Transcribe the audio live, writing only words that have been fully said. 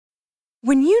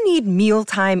When you need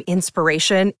mealtime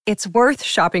inspiration, it's worth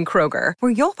shopping Kroger,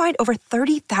 where you'll find over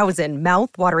 30,000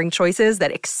 mouth-watering choices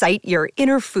that excite your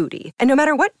inner foodie. And no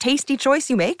matter what tasty choice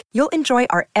you make, you'll enjoy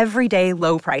our everyday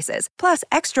low prices, plus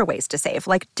extra ways to save,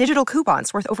 like digital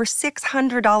coupons worth over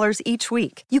 $600 each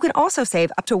week. You can also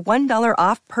save up to $1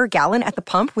 off per gallon at the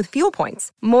pump with fuel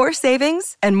points. More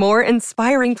savings and more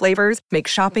inspiring flavors make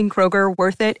shopping Kroger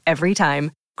worth it every time.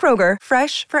 Kroger,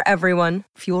 fresh for everyone.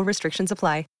 Fuel restrictions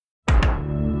apply.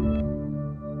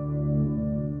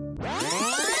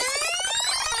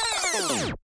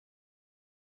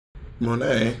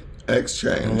 Monet,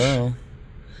 Exchange. Hello.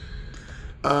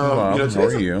 Hello. How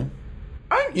are you?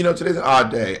 Today's an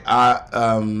odd day.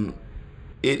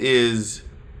 It is.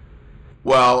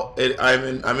 Well,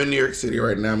 I'm in New York City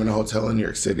right now. I'm in a hotel in New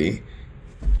York City,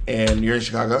 and you're in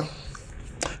Chicago.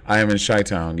 I am in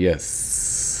Chi-Town.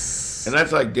 Yes. And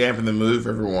that's like dampen the mood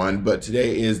for everyone. But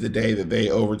today is the day that they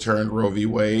overturned Roe v.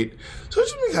 Wade, so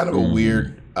it's just been kind of a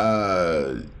weird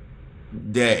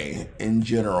day in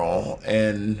general,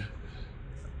 and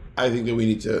I think that we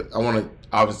need to. I want to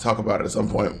obviously talk about it at some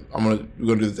point. We're going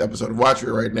to do this episode of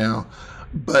Watchery right now,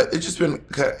 but it's just been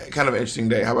kind of an interesting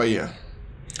day. How about you?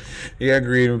 Yeah, I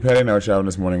agreed. Patty and I were shopping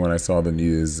this morning when I saw the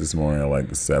news this morning at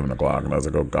like 7 o'clock, and I was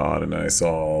like, oh God. And then I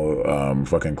saw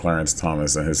fucking Clarence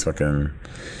Thomas and his fucking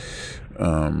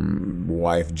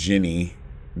wife, Ginny.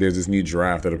 There's this new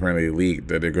draft that apparently leaked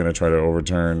that they're going to try to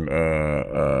overturn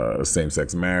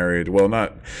same-sex marriage. Well,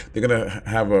 not. They're going to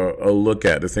have a look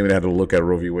at the same way they had to look at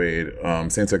Roe v. Wade.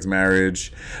 Same-sex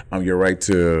marriage. Your right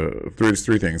to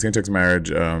three things. Same-sex marriage.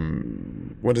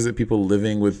 What is it? People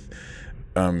living with.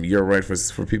 Your right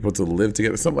for people to live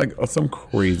together. Some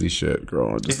crazy shit,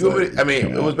 girl.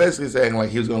 It was basically saying like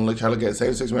he was going to try to look at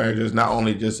same-sex marriages, not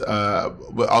only just,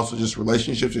 but also just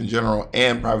relationships in general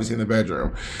and privacy in the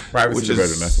bedroom. Privacy in the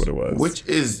bedroom. That's what it was. Which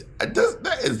is that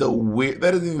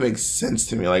doesn't even make sense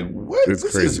to me. Like what?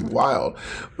 This is wild.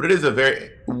 But it is a very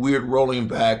weird rolling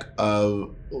back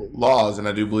of laws, and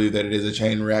I do believe that it is a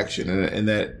chain reaction, and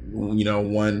that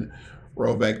one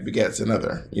rollback begets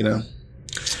another.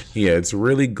 Yeah, it's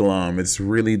really glum. It's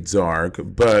really dark,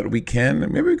 but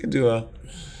maybe we can do I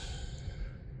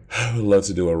would love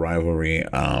to do a rivalry,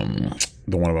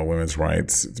 the one about women's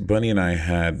rights. Bunny and I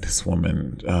had this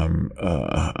woman,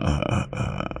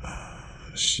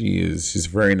 she's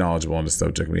very knowledgeable on the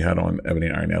subject. We had on Ebony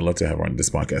and Irony. I'd love to have her on this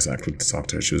podcast actually to talk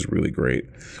to her. She was really great.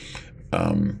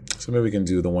 So maybe we can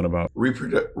do the one about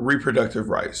reproductive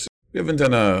rights. We haven't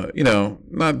done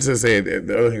not to say the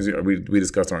other things we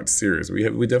discussed aren't serious.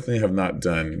 We definitely have not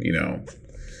done,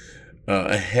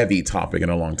 a heavy topic in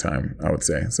a long time, I would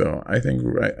say. So I think,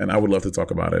 and I would love to talk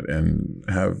about it and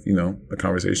have, a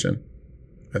conversation.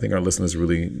 I think our listeners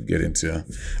really get into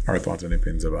our thoughts and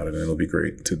opinions about it, and it'll be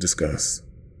great to discuss.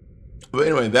 But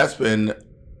anyway, that's been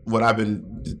what I've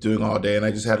been doing all day, and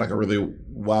I just had like a really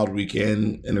wild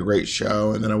weekend and a great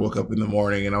show, and then I woke up in the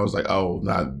morning and I was like, oh,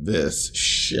 not this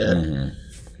shit. Mm-hmm.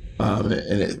 And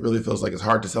it really feels like it's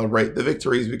hard to celebrate the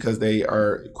victories because they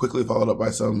are quickly followed up by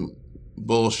some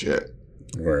bullshit.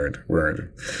 Word.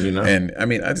 And I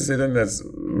mean, I just say that that's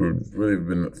really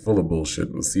been full of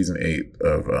bullshit with season 8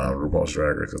 of RuPaul's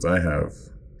Drag Race, because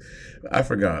I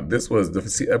forgot. This was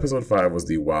episode 5 was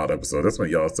the wild episode. That's when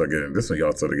y'all started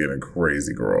getting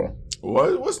crazy, girl.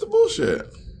 What's the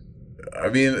bullshit? I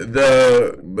mean,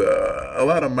 a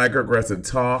lot of microaggressive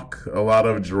talk, a lot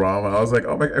of drama. I was like,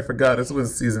 oh my, I forgot. This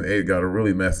was season 8 got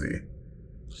really messy.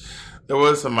 There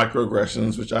was some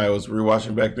microaggressions, which I was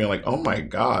rewatching back, being like, "Oh my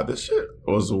god, this shit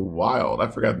was wild." I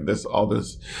forgot all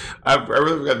this. I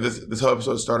really forgot this whole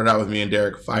episode started out with me and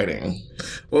Derek fighting.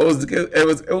 Well, it was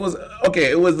okay.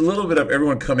 It was a little bit of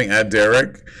everyone coming at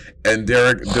Derek, and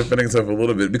Derek defending himself a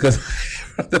little bit because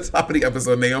at the top of the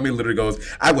episode, Naomi literally goes,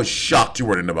 "I was shocked you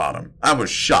weren't in the bottom. I was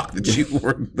shocked that you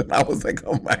weren't." I was like,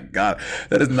 "Oh my god,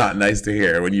 that is not nice to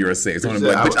hear when you were saying." Someone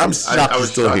like, "Bitch, I'm shocked you're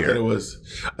still here."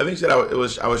 I think she said I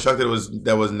was shocked that it was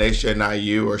Naisha, not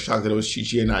you, or shocked that it was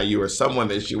Chi-Chi and not you, or someone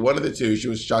that one of the two. She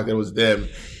was shocked that it was them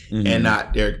and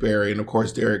not Derek Barry. And of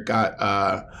course, Derek got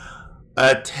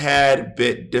a tad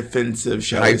bit defensive,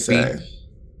 shall we say?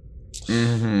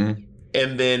 Mm-hmm.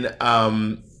 And then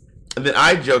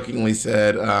I jokingly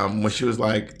said when she was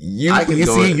like, "You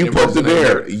poked the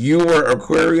bear. You were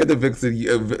Aquaria the vixen.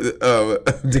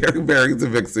 Derek Barry's the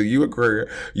vixen. You Aquaria.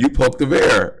 You poked the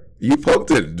bear. You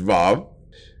poked it, Bob."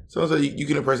 So you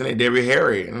can impersonate Debbie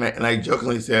Harry. And I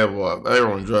jokingly said, well, they're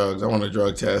on drugs. I want a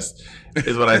drug test,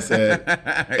 is what I said.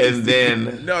 And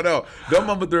then... No, don't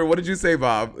mumble through. What did you say,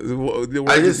 Bob?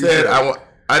 I just said,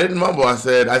 I didn't mumble. I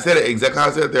said it exactly how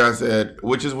I said it there. I said,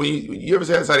 which is when you ever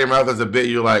say outside of your mouth as a bit,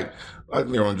 you're like, I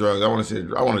think they're on drugs. I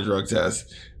want a drug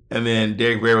test. And then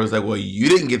Derek Barry was like, well, you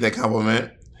didn't get that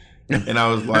compliment. And I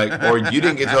was like, or you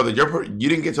didn't get told that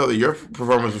your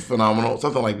performance was phenomenal,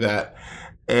 something like that.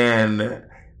 And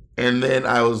then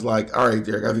I was like, all right,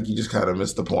 Derek, I think you just kind of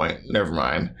missed the point. Never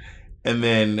mind. And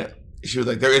then she was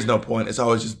like, there is no point. It's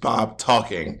always just Bob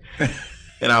talking.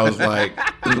 And I was like,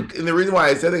 and the reason why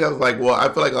I said that, I was like, well,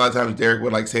 I feel like a lot of times Derek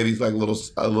would like say these like little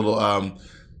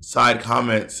side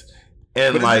comments.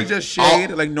 And but like, is it just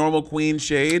shade, like normal queen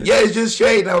shade? Yeah, it's just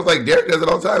shade. And I was like, Derek does it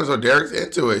all the time. So Derek's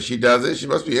into it. She does it. She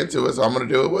must be into it. So I'm going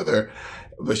to do it with her.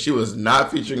 But she was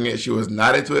not featuring it. She was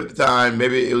not into it at the time.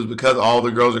 Maybe it was because all the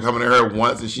girls were coming to her at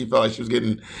once and she felt like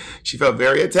she felt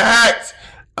very attacked.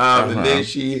 And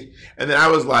then I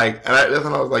was like, that's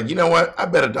when I was like, you know what? I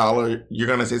bet $1 you're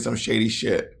going to say some shady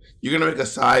shit. You're going to make a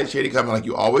side shady comment like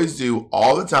you always do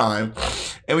all the time.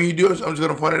 And when you do it, I'm just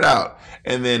going to point it out.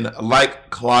 And then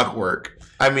like clockwork,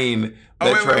 I mean,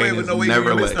 train is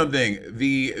never late. Something.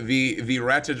 The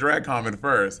ratchet drag comment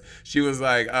first. She was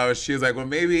like, well,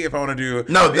 maybe if I want to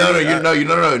do No,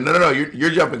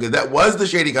 you're jumping because that was the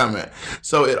shady comment.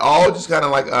 So it all just kind of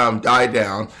like died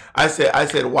down. I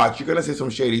said, watch, you're gonna say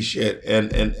some shady shit, and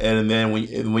then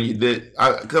when you did,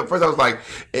 first I was like,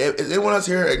 is anyone else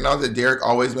here acknowledge that Derek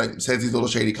always says these little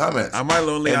shady comments? Am I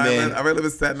lonely island? Am I living in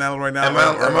Staten Island right now?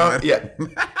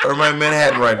 Or am I in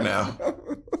Manhattan right now?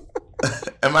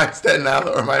 Am I in Staten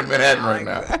Island or am I in Manhattan right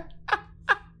now?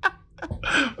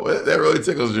 Well, that really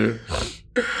tickles you.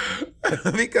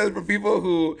 Because for people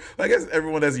who, I guess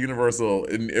everyone that's universal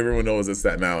and everyone knows it's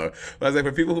Staten Island. But I was like,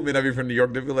 for people who may not be from New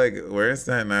York, they'd be like, where is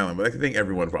Staten Island? But I think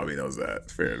everyone probably knows that.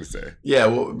 It's fair to say. Yeah,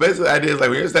 well, basically the idea is like,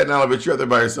 when you're in Staten Island, but you're out there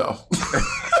by yourself.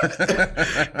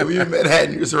 And when you're in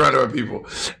Manhattan, you're surrounded by people.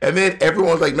 And then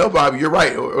everyone's like, no, Bob, you're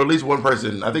right. Or at least one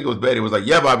person, I think it was Betty, was like,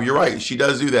 yeah, Bob, you're right. She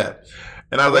does do that.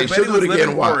 And I was like, she'll do it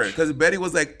again, watch. Because Betty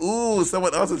was like, ooh,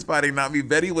 someone else is fighting, not me.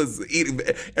 Betty was eating.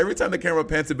 Every time the camera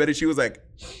pans to Betty, she was like...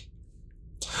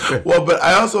 Well, but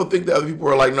I also think that other people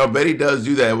were like, no, Betty does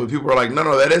do that. When people are like,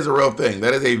 no, that is a real thing.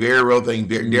 That is a very real thing.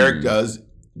 Derek does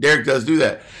do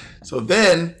that. So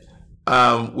then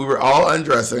we were all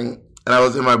undressing, and I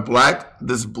was in my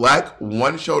this black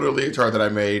one-shoulder leotard that I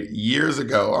made years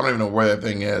ago. I don't even know where that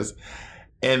thing is.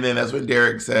 And then that's when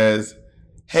Derek says,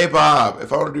 hey, Bob,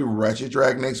 if I want to do wretched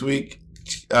drag next week,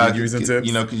 give me some tips.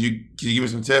 Could you give me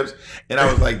some tips? And I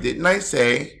was like, didn't I just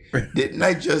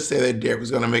say that Derek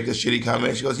was going to make a shitty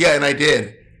comment? She goes, yeah, and I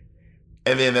did.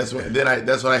 And then that's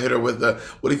when I hit her with the,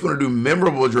 well, if you want to do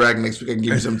memorable drag next week, I can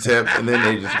give you some tips. And then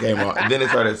they just came on. And then it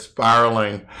started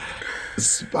spiraling.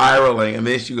 And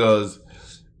then she goes,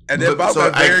 and then Bob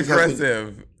got very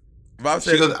aggressive. Bob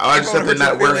said, she goes, I just have to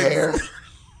not wear hair.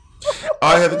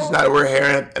 I have to just not wear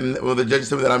hair, and well, the judges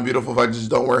tell me that I'm beautiful if I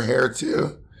just don't wear hair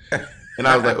too. And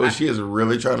I was like, oh, she is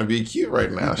really trying to be cute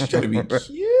right now. She's trying to be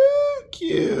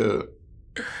cute.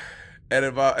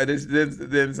 And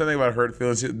then something about hurt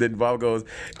feelings. Then Bob goes,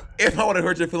 if I want to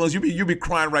hurt your feelings, you be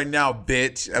crying right now,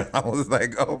 bitch. And I was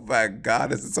like, oh my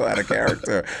God, this is so out of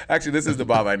character. Actually, this is the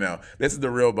Bob I know. This is the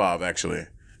real Bob, actually.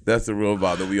 That's the real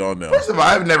Bob that we all know. First of all,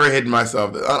 I've never hidden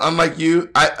myself. Unlike you,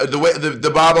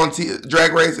 the Bob on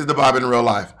Drag Race is the Bob in real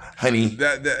life, honey.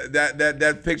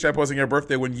 That picture I posted on your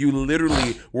birthday when you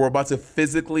literally were about to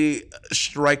physically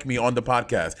strike me on the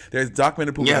podcast. There's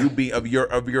documented proof of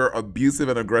your abusive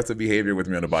and aggressive behavior with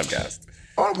me on the podcast.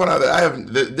 I want to point out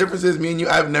that the difference is me and you.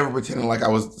 I've never pretended like I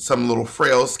was some little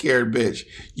frail, scared bitch.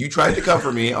 You tried to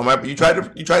comfort me you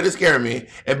tried to scare me,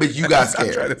 and bitch, you got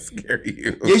scared. I tried to scare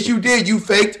you. Yes, you did. You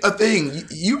faked a thing.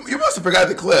 You must have forgot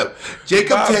the clip.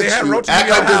 Jacob texted you. They had roaches in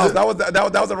your house. That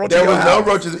was a roach in your house. There was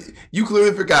no roaches. You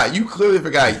clearly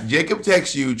forgot. Jacob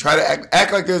texts you. Try to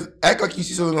act like you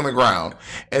see something on the ground,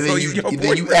 and then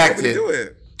you acted.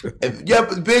 Yeah,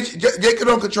 but bitch, Jacob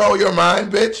don't control your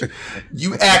mind, bitch.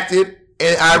 You acted.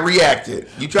 And I reacted.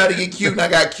 You tried to get cute, and I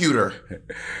got cuter.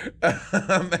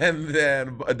 And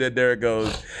then Derek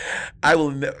goes, "I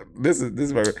will. This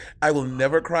is my. I will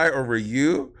never cry over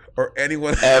you or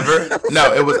anyone ever.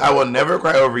 No, it was. I will never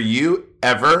cry over you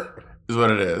ever. Is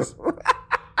what it is."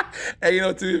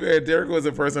 And to be fair, Derek was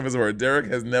a person of his word. Derek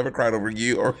has never cried over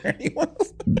you or anyone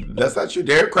else. That's not true.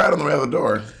 Derek cried on the way out the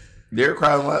door. Derek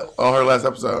cried on her last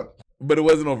episode. But it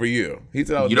wasn't over you. He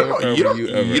said, "I would never cry over you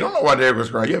ever." You don't know why Derek was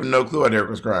crying. You have no clue why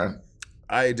Derek was crying.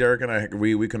 Derek and I,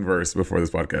 we conversed before this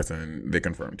podcast, and they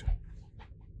confirmed.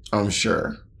 I'm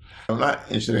sure. I'm not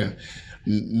interested in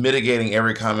mitigating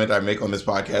every comment I make on this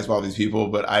podcast about these people,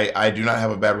 but I do not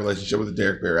have a bad relationship with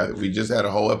Derek Barry. We just had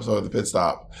a whole episode of The Pit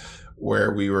Stop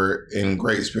where we were in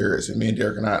great spirits, and me and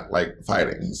Derek are not like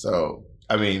fighting. So,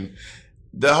 I mean,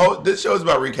 this show is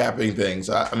about recapping things.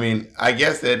 I mean, I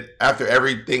guess that after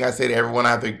everything I say to everyone,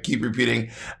 I have to keep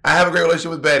repeating. I have a great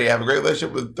relationship with Betty. I have a great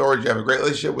relationship with Thorgy. I have a great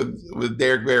relationship with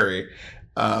Derek Barry.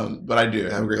 But I do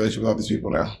have a great relationship with all these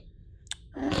people now.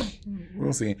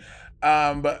 We'll see.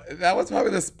 But that was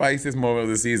probably the spiciest moment of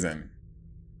the season.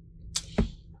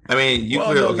 I mean,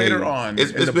 later on.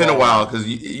 It's been a while because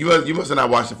you must have not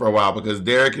watched it for a while because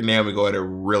Derek and Naomi go at it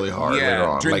really hard later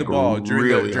on. During like, the ball, hard.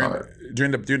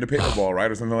 During the paper ball,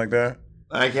 right, or something like that.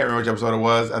 I can't remember which episode it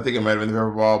was. I think it might have been the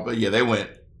paper ball, but yeah, they went.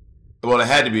 Well, it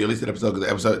had to be at least an episode because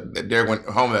the episode Derek went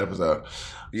home that episode. So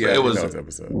yeah, it was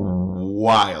episode.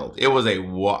 Wild. It was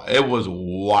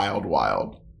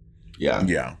wild. Yeah.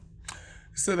 Yeah.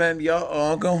 So then y'all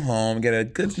all go home, get a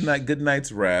good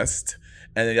night's rest.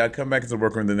 And then y'all come back into the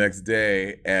workroom the next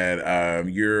day, and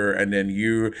you're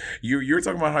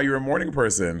talking about how you're a morning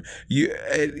person.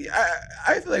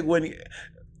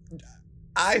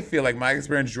 I feel like my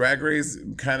experience Drag Race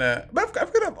kind of.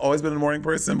 I've always been a morning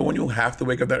person, but when you have to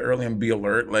wake up that early and be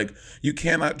alert, like you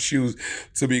cannot choose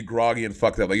to be groggy and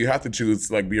fucked up. Like you have to choose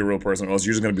to like be a real person, or else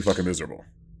you're just gonna be fucking miserable.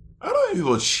 I don't think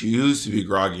people choose to be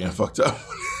groggy and fucked up.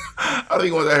 I don't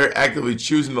think anyone's out here actively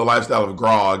choosing the lifestyle of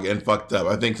grog and fucked up.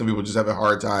 I think some people just have a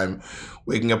hard time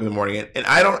waking up in the morning. And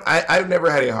I've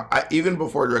never had even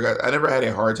before drag, I never had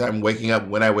a hard time waking up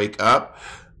when I wake up,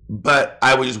 but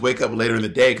I would just wake up later in the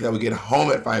day because I would get home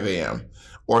at 5 a.m.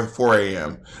 or 4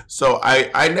 a.m. So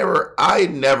I never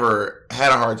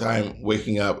had a hard time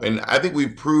waking up. And I think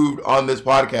we've proved on this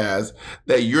podcast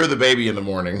that you're the baby in the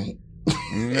morning.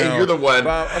 No, and you're the one.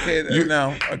 Bob,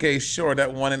 sure.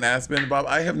 That one in Aspen, Bob,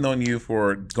 I have known you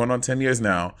for going on 10 years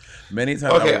now. Many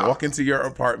times I would walk into your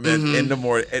apartment in the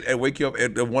morning and wake you up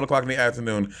at 1 o'clock in the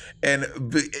afternoon. And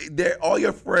all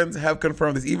your friends have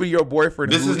confirmed this. Even your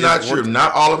boyfriend. This is not true.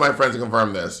 Not all of my friends have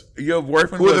confirmed this. Your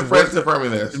boyfriend. Who are the friends confirming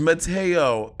this?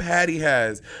 Mateo, Patty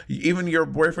has. Even your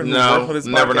boyfriend who works on this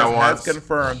podcast has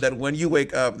confirmed that when you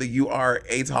wake up that you are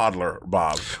a toddler,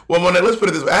 Bob. Well, Monet, let's put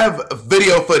it this way. I have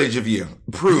video footage of you.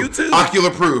 Proof. You too.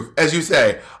 Ocular proof, as you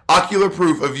say. Ocular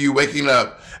proof of you waking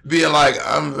up, being like,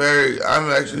 I'm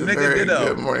actually a very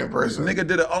good morning person. Nigga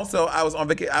did it. Also, I was on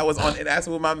in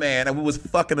Aspen with my man, and we was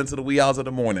fucking until the wee hours of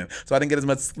the morning, so I didn't get as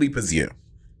much sleep as you.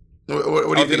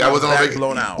 What do you think? I was on vacation.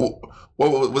 Blown out.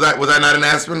 What was I not in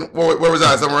Aspen? Where was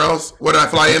I? Somewhere else? Where did I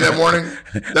fly in that morning?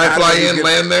 Did I fly in,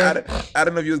 land there? I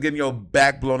don't know if you was getting your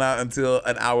back blown out until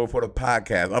an hour before the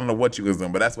podcast. I don't know what you was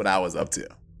doing, but that's what I was up to.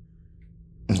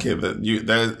 Okay, but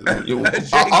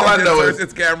all I know is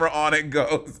its camera on and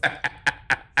goes.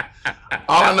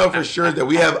 All I know for sure is that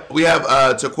we have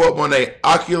to quote Monet,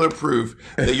 ocular proof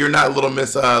that you're not Little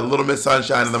Miss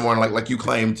Sunshine in the morning like you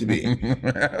claim to be.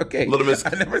 Okay, Little Miss. I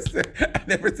never said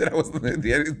I was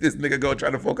this nigga go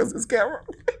trying to focus his camera.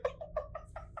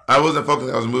 I wasn't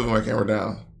focusing. I was moving my camera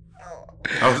down.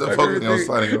 I wasn't focusing. I was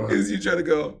sliding it on. Is you trying to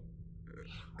go?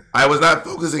 I was not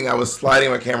focusing. I was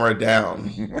sliding my camera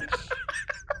down.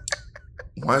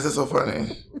 Why is that so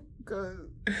funny?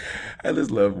 I just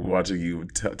love watching you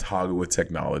toggle with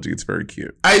technology. It's very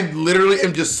cute. I literally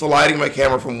am just sliding my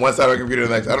camera from one side of my computer to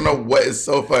the next. I don't know what is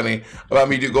so funny about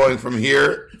me going from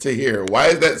here to here. Why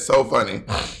is that so funny?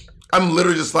 I'm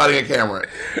literally just sliding a camera.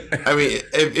 I mean,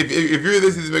 if you're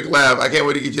listening to McLab, I can't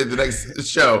wait to get you to the next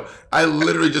show. I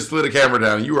literally just slid a camera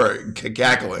down. You are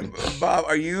cackling. Bob,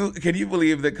 can you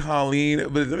believe that Colleen,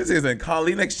 but let me say something,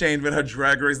 Colleen exchanged with her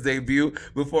Drag Race debut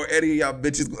before any of y'all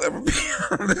bitches will ever be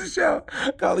on the show.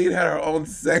 Colleen had her own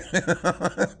segment.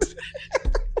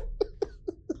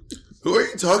 Who are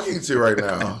you talking to right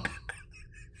now?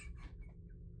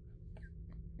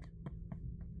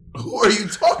 Who are you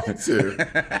talking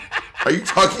to? Are you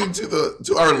talking to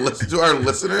our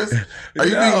listeners? Are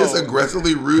you being this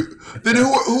aggressively rude? Then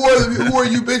who are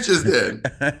you bitches then?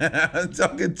 I'm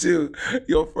talking to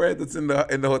your friend that's in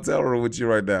the hotel room with you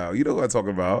right now. You know who I'm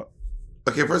talking about.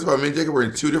 Okay, first of all, me and Jacob were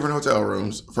in 2 different hotel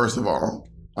rooms. First of all,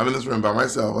 I'm in this room by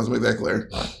myself. Let's make that clear.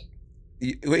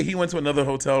 Wait, he went to another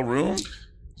hotel room?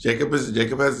 Jacob has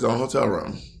his own hotel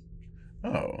room.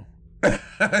 Oh.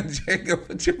 Jacob,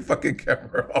 put your fucking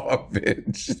camera off,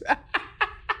 bitch.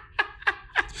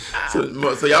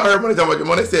 So y'all heard Money talking about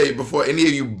Money say before any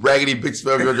of you raggedy bitches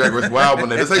fell your Drag Race. Wow,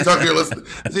 Money. This ain't talking to your listeners.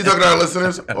 This ain't talking to our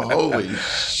listeners. Oh, holy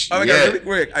shit! Oh my god, really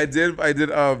quick. I did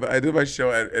my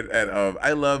show at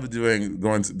I love doing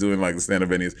like the stand up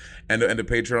venues and the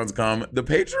patrons come. The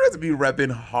patrons be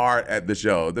repping hard at the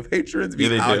show. The patrons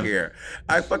be out here.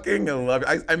 I fucking love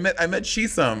it. I met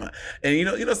Chisum, and you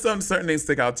know some certain things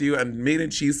stick out to you. And meeting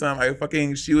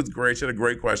Chisum, she was great. She had a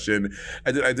great question.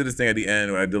 I did this thing at the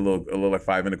end where I did a little like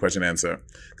 5-minute question question answer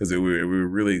because we were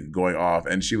really going off.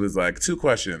 And she was like, 2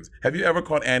 questions. Have you ever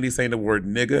caught Andy saying the word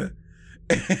nigga?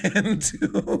 And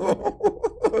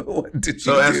what did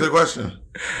you answer the question.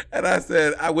 And I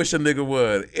said, I wish a nigga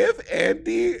would. If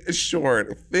Andy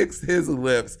Short fixed his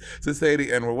lips to say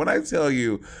the N-word, when I tell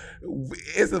you,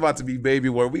 it's about to be baby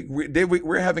war.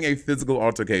 We're having a physical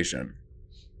altercation.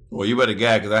 Well, you better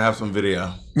gag because I have some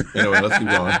video. Anyway, let's keep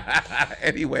going.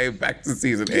 Anyway, back to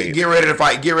season 8. Get ready to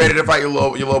fight. Get ready to fight your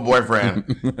little boyfriend.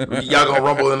 Y'all gonna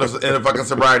rumble in the fucking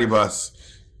sobriety bus.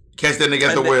 Catch that nigga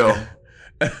at the wheel.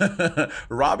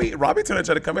 Robbie turned and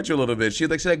tried to come at you a little bit. She's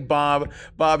like, Bob,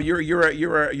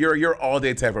 you're all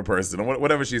day type of person, or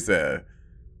whatever she said.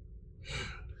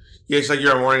 Yeah, she's like,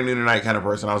 you're a morning, noon, and night kind of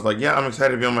person. I was like, yeah, I'm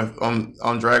excited to be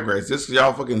on Drag Race. Just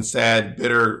y'all fucking sad,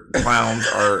 bitter clowns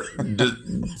are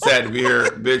sad to be here,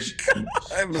 bitch.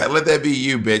 Let that be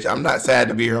you, bitch. I'm not sad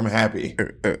to be here. I'm happy.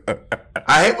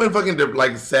 I hate when fucking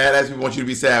like sad ass people want you to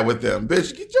be sad with them.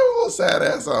 Bitch, get your little sad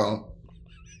ass on.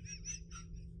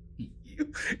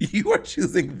 You are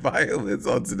choosing violence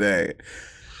on today.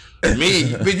 Me?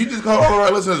 Bitch, you just call all of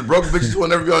our listeners broke bitches who will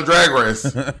never be on Drag Race.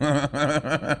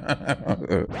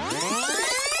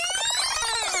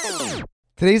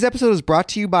 Today's episode is brought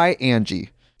to you by Angie.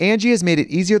 Angie has made it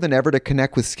easier than ever to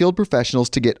connect with skilled professionals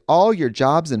to get all your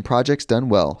jobs and projects done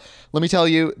well. Let me tell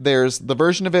you, there's the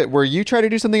version of it where you try to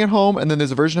do something at home, and then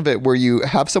there's a version of it where you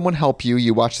have someone help you,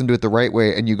 you watch them do it the right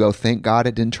way, and you go, thank God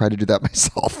I didn't try to do that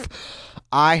myself.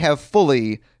 I have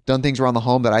fully done things around the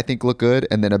home that I think look good,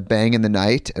 and then a bang in the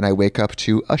night, and I wake up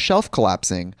to a shelf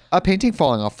collapsing, a painting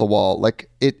falling off the wall.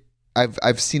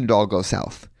 I've seen it all go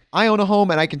south. I own a home,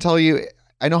 and I can tell you,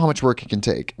 I know how much work it can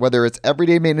take. Whether it's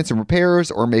everyday maintenance and repairs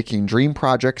or making dream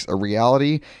projects a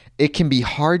reality, it can be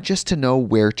hard just to know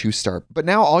where to start. But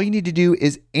now all you need to do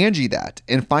is Angie that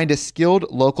and find a skilled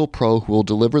local pro who will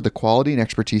deliver the quality and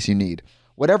expertise you need.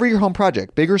 Whatever your home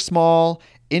project, big or small,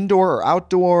 indoor or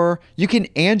outdoor, you can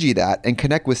Angie that and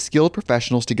connect with skilled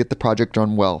professionals to get the project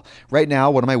done well. Right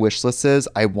now, one of my wish lists is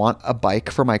I want a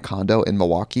bike for my condo in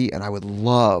Milwaukee, and I would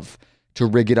love to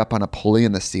rig it up on a pulley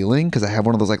in the ceiling because I have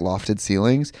one of those like lofted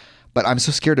ceilings, but I'm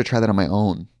so scared to try that on my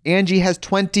own. Angie has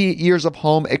 20 years of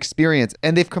home experience,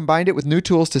 and they've combined it with new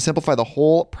tools to simplify the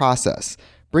whole process.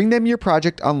 Bring them your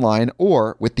project online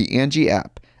or with the Angie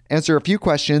app. Answer a few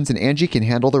questions and Angie can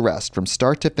handle the rest from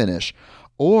start to finish,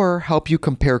 or help you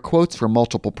compare quotes from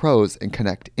multiple pros and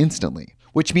connect instantly,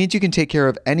 which means you can take care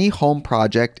of any home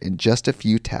project in just a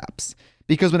few taps.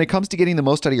 Because when it comes to getting the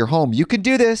most out of your home, you can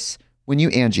do this when you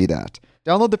Angie that.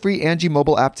 Download the free Angie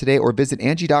mobile app today or visit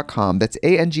Angie.com. That's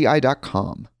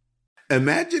ANGI.com.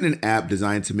 Imagine an app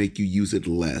designed to make you use it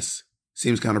less.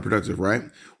 Seems counterproductive, right?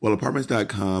 Well,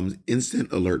 Apartments.com's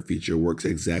instant alert feature works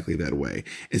exactly that way.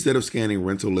 Instead of scanning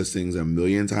rental listings a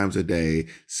million times a day,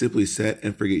 simply set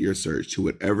and forget your search to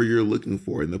whatever you're looking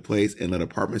for in the place and let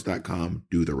Apartments.com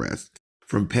do the rest.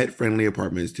 From pet-friendly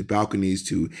apartments to balconies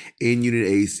to in-unit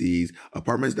ACs,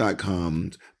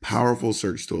 Apartments.com's powerful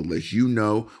search tool lets you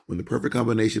know when the perfect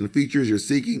combination of features you're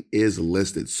seeking is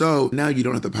listed. So now you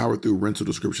don't have to power through rental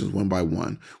descriptions one by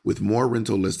one. With more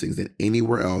rental listings than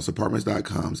anywhere else,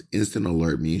 Apartments.com's instant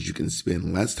alert means you can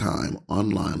spend less time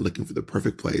online looking for the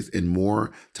perfect place and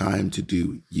more time to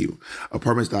do you.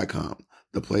 Apartments.com,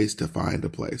 the place to find a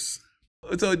place.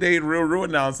 So Rue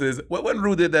announces when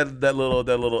Rue did that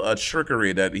little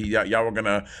trickery that y'all were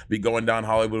gonna be going down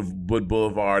Hollywood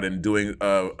Boulevard and doing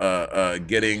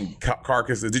getting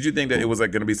carcasses. Did you think that it was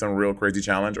like gonna be some real crazy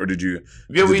challenge, or did you?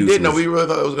 Yeah, we did. No, we really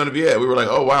thought it was gonna be it. We were like,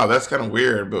 oh wow, that's kind of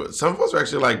weird. But some of us were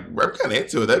actually like, we're kind of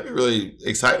into it. That'd be really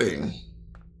exciting.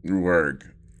 Work,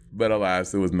 but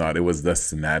alas, it was not. It was the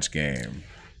Snatch Game.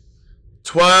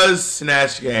 'Twas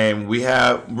Snatch Game. We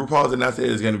have RuPaul's announced it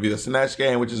is going to be the Snatch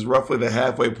Game, which is roughly the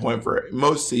halfway point for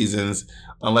most seasons,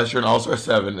 unless you're in All-Star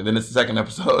 7, and then it's the second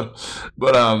episode.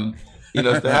 But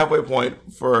it's the halfway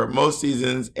point for most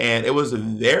seasons, and it was a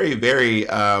very, very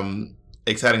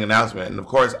exciting announcement. And of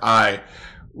course, I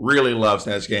really love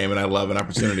Snatch Game, and I love an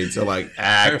opportunity to like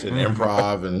act and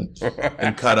improv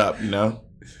and cut up, you know.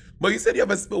 But you said you have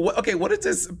what is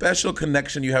this special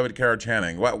connection you have with Carol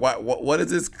Channing? What is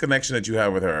this connection that you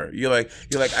have with her? You're like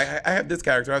I have this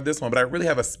character, I have this one, but I really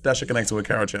have a special connection with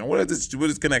Carol Channing. What is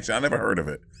this connection? I never heard of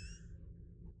it.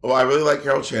 Well, I really like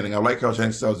Carol Channing. I like Carol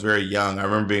Channing since I was very young. I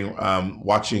remember being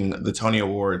watching the Tony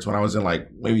Awards when I was in like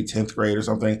maybe 10th grade or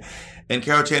something, and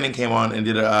Carol Channing came on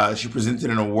and she presented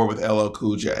an award with LL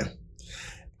Cool J.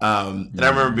 And I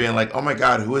remember being like, oh my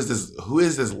God, who is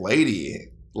this lady?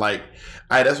 Like,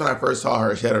 that's when I first saw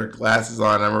her. She had her glasses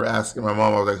on. I remember asking my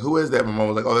mom, I was like, who is that? My mom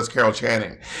was like, oh, that's Carol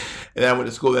Channing. And then I went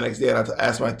to school the next day and I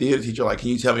asked my theater teacher, like, can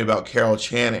you tell me about Carol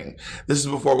Channing? This is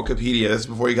before Wikipedia. This is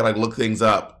before you could like look things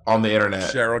up on the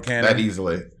internet. Cheryl Channing. That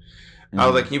easily. Mm-hmm. I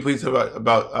was like, can you please tell me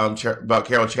about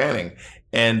Carol Channing?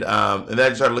 And then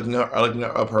I started looking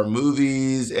up her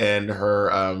movies and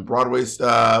her Broadway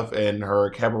stuff and her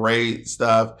cabaret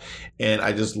stuff. And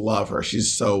I just love her.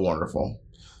 She's so wonderful.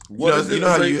 Do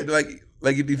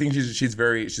you think she's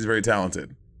very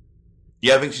talented?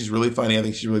 Yeah, I think she's really funny. I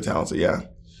think she's really talented. Yeah,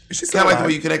 she's kind of like the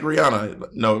way you connect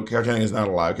Rihanna. No, Carol Channing is not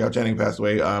alive. Carol Channing passed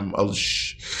away at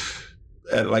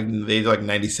like the age of like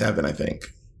 97, I think.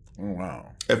 Oh, wow.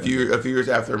 A few years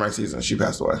after my season, she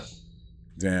passed away.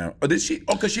 Damn. Oh, did she?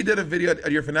 Oh, because she did a video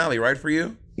at your finale, right? For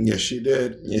you? Yes, she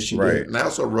did. Yes, she did. And I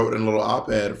also wrote in a little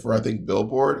op-ed for I think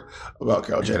Billboard about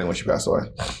Carol Channing when she passed away.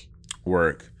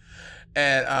 Work.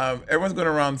 And everyone's going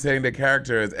around saying their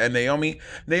characters, and Naomi's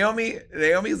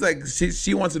like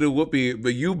she wants to do Whoopi,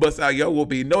 but you bust out your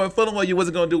Whoopi, knowing full well you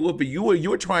wasn't going to do Whoopi. You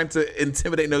were trying to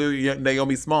intimidate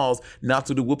Naomi Smalls not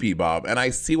to do Whoopi, Bob. And I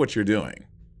see what you're doing.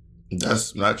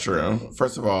 That's not true.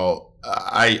 First of all,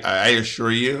 I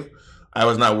assure you, I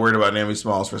was not worried about Naomi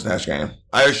Smalls for Snatch Game.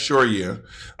 I assure you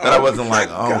that I wasn't like,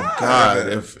 oh God,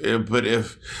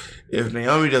 if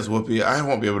Naomi does Whoopi, I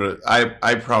won't be able to.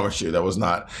 I promise you, that was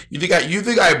not. You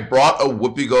think I brought a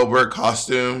Whoopi Goldberg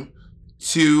costume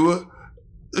to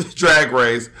Drag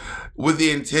Race with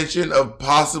the intention of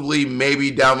possibly,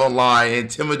 maybe down the line,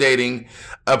 intimidating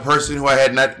a person who I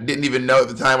didn't even know at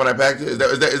the time when I packed it? Is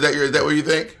that what you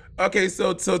think? Okay,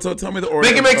 so tell me the order.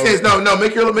 Make it make sense. No,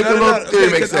 make your little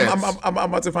theory make sense. I'm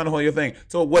about to find a whole other thing.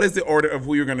 So, what is the order of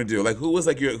who you're gonna do? Like,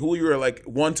 who you were like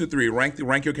 1, 2, 3?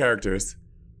 Rank your characters.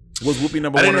 Was Whoopi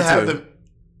number 1 or 2?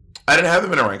 I didn't have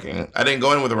them in a ranking. I didn't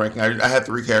go in with a ranking. I had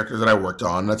 3 characters that I worked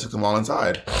on, and I took them all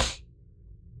inside.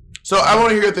 So I want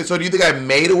to hear your thing. So do you think I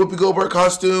made a Whoopi Goldberg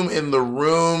costume in the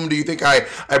room? Do you think I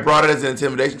brought it as an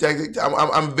intimidation tactic?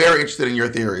 I'm very interested in your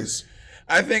theories.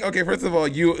 I think, okay, first of all,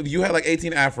 you had like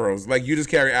 18 afros. Like, you just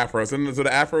carry afros. And so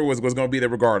the afro was going to be there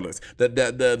regardless.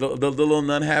 The little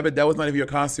nun habit, that was not even your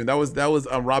costume. That was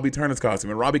Robbie Turner's costume.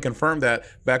 And Robbie confirmed that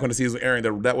back when the season was airing,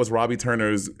 that was Robbie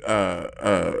Turner's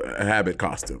habit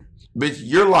costume. Bitch,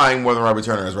 you're lying more than Robbie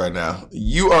Turner is right now.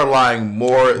 You are lying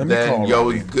more than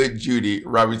good Judy,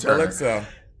 Robbie Turner. Alexa,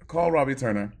 call Robbie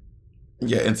Turner.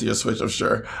 Yeah, into your switch, I'm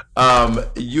sure.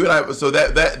 You and I, so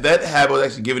that habit was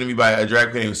actually given to me by a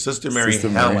drag queen named Sister Mary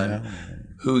Helen,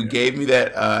 who gave me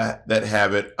that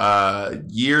habit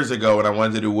years ago when I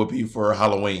wanted to do Whoopi for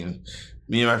Halloween.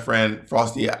 Me and my friend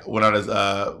Frosty went out as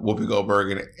Whoopi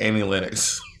Goldberg and Amy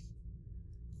Lennox.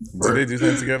 Did they do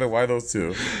things together? Why those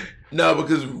two? No,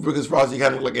 because Frosty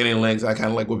kind of looked like Amy Lennox, I kind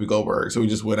of like Whoopi Goldberg, so we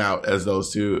just went out as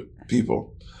those two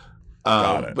people.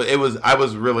 But I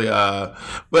was really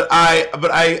but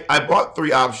I brought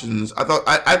 3 options.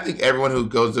 I think everyone who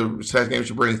goes to Snatch Game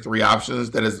should bring 3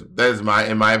 options. That is in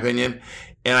my opinion.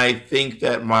 And I think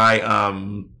that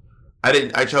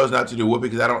I chose not to do Whoopi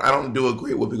because I don't do a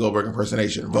great Whoopi Goldberg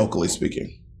impersonation, vocally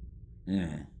speaking.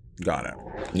 Got it.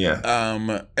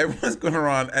 Yeah. Everyone's going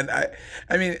around, and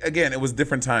I mean, again, it was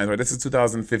different times, right? This is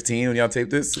 2015 when y'all taped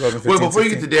this. Wait, before you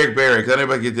get to Derek Barry, because I know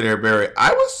everybody get to Derek Barry,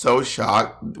 I was so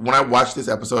shocked when I watched this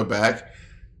episode back.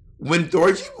 When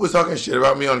Thorgy was talking shit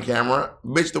about me on camera,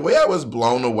 bitch, the way I was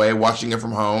blown away watching it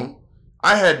from home,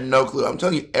 I had no clue. I'm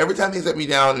telling you, every time they set me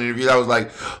down in interviews, I was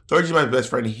like, Thorgy's my best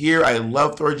friend here. I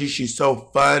love Thorgy. She's so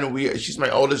fun. She's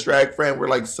my oldest drag friend. We're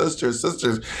like sisters.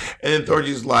 And then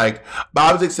Thorgy's like,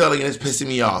 Bob's excelling and it's pissing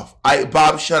me off.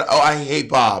 Bob, shut up. Oh, I hate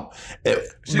Bob.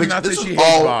 She did not say she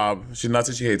hates Bob. She did not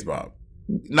say she hates Bob.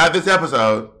 Not this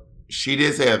episode. She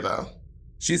did say it, though.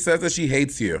 She says that she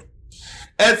hates you.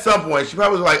 At some point, she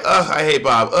probably was like, I hate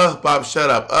Bob. Bob, shut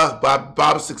up.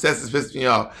 Bob's success has pissed me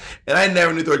off. And I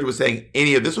never knew Thorgy was saying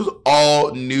any of this. Was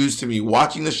all news to me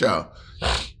watching the show.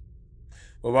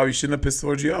 Well, Bob, you shouldn't have pissed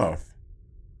Thorgy off.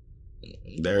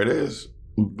 There it is.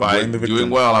 By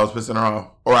doing well, I was pissing her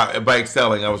off. Or by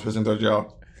excelling, I was pissing Thorgy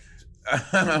off.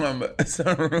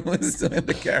 So Ruin's doing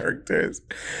the characters.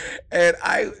 And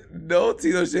I know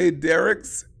Tito Shea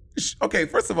Derek's. Okay,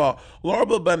 first of all, Laura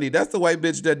Bill Bundy, that's the white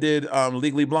bitch that did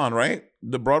Legally Blonde, right?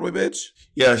 The Broadway bitch?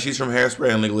 Yeah, she's from Hairspray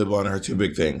and Legally Blonde are her 2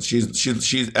 big things.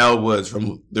 She's Elle Woods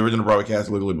from the original Broadway cast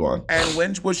of Legally Blonde. And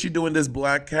when was she doing this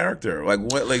black character? Like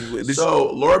what?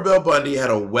 Laura Bill Bundy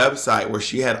had a website where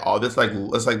she had all this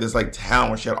this town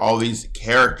where she had all these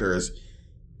characters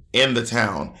in the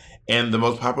town, and the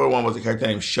most popular one was a character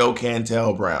named Show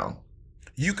Cantel Brown.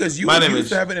 You used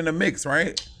to have it in a mix,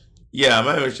 right? Yeah,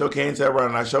 my name is Show Can't Tell Brown,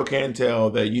 and I show can't tell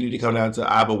that you need to come down to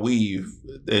I Believe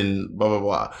and blah blah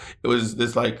blah. It was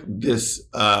this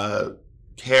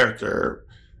character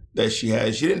that she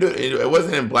had. She didn't do it. It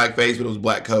wasn't in blackface, but it was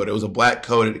black code. It was a black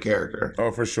coded character.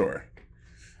 Oh, for sure.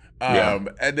 Yeah.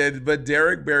 But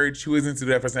Derek Barry choosing to do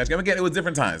that for Snatch Game. Again, it was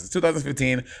different times. It's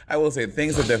 2015. I will say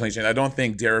things have definitely changed. I don't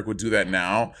think Derek would do that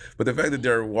now. But the fact that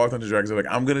Derek walked onto drag, like,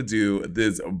 I'm gonna do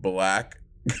this black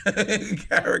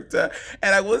character,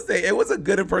 and I will say it was a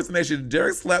good impersonation.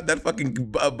 Derek slapped that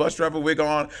fucking bus driver wig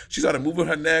on. She started moving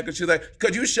her neck, and she was like,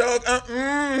 "Could you show?"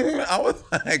 I was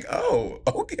like, "Oh,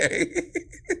 okay,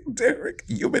 Derek,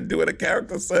 you've been doing a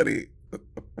character study."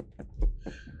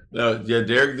 No, yeah,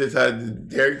 Derek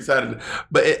decided,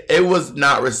 but it was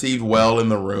not received well in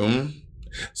the room.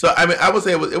 So I mean, I would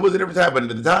say it was a different time, but at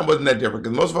the time wasn't that different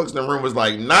because most folks in the room was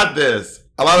like, "Not this."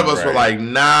 A lot of us were like,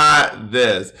 "Not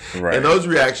this," and those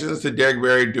reactions to Derek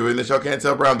Barry doing the Show Can't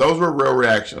Tell Brown, those were real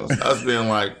reactions. Us being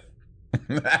like,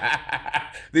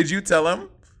 "Did you tell him?"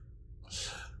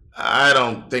 I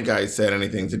don't think I said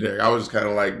anything to Derek. I was just kind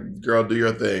of like, "Girl, do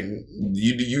your thing.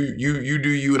 You do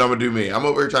you, and I'm gonna do me." I'm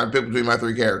over here trying to pick between my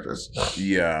three characters.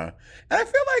 Yeah, and I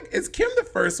feel like is Kim the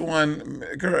first one?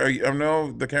 I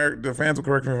know the fans will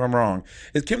correct me if I'm wrong.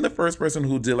 Is Kim the first person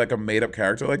who did like a made up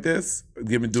character like this,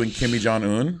 doing Kimmy Jong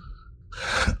Un?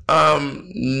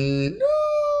 No.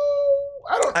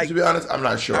 I don't. To be honest, I'm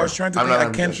not sure. I was trying to think. I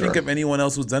can't think of anyone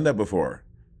else who's done that before.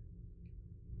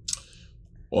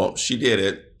 Well, she did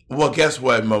it. Well, guess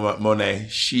what, Monet?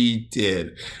 She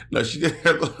did. No, she did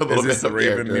a little bit. Is this the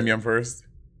Raven Mim Yum first?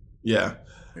 Yeah.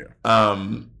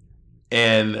 And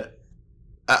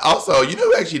also, you know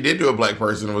who actually did do a black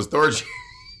person was Thorgy.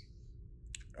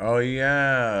 Oh,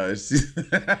 yeah. As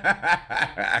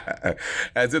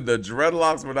if the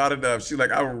dreadlocks were not enough. She's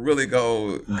like, I really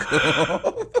go.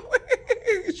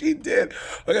 She did.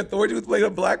 Okay, Thorgy was playing a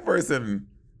black person.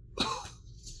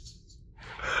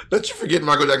 Don't you forget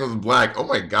Michael Jackson was black? Oh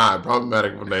my God,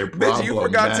 problematic when they Bitch, you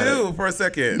forgot too for a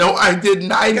second. No, I did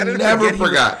not. I never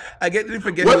forgot. I didn't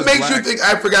forget. What makes you think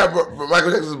I forgot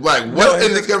Michael Jackson was black? What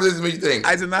in this conversation makes you think?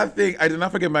 I did not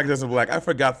forget Michael Jackson was black. I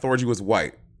forgot Thorgy was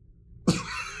white.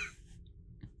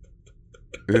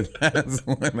 That's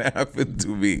what happened to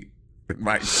me.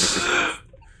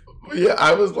 Yeah,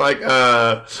 I was like,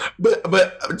 but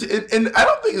and I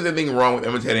don't think there's anything wrong with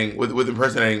imitating with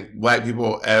impersonating black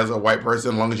people as a white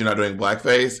person, as long as you're not doing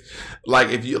blackface.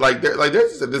 Like if you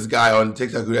there's this guy on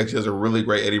TikTok who actually does a really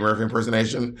great Eddie Murphy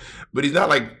impersonation, but he's not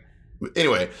like.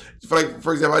 Anyway,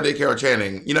 for example, I did Carol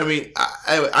Channing. You know what I mean?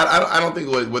 I don't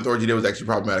think what Thorgy did was actually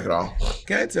problematic at all.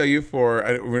 Can I tell you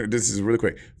this is really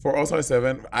quick. For All Star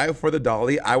 7, for the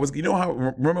Dolly, I was, you know how,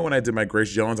 remember when I did my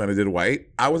Grace Jones and I did white?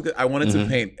 I wanted to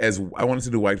paint I wanted to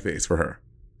do whiteface for her.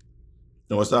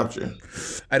 No one stopped you.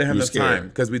 I didn't have enough time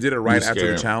because we did it right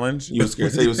after the challenge. You were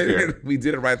scared. Say you were scared. We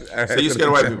did it right. Say you're scared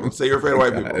of white people. Say you're afraid of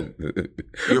white people.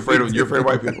 You're afraid of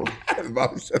white people.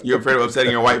 You're afraid of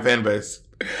upsetting your white fan base.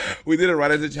 We did it right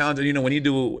as a challenge, and you know when you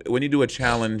do a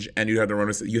challenge and you have to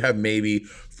run, you have maybe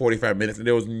 45 minutes, and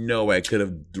there was no way I could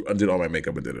have undid all my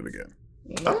makeup and did it again.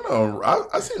 I don't know.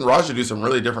 I've seen Raja do some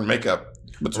really different makeup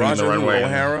between Raja the runway.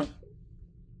 O'Hara?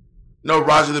 No,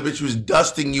 Raja, the bitch who was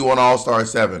dusting you on All Star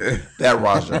 7. That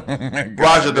Raja.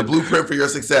 Raja, the blueprint for your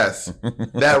success.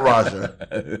 That Raja.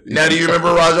 Now, do you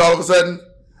remember Raja all of a sudden?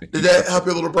 Did that help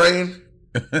your little brain?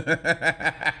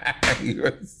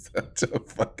 You're such a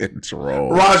fucking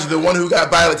troll. Raja, the one who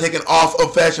got Violet taken off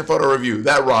of Fashion Photo Review.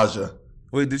 That Raja.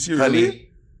 Wait, did she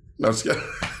really? No, I'm just kidding.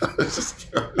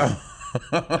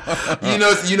 You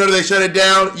know they shut it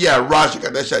down? Yeah, Raja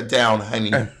got that shut down, honey.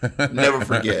 Never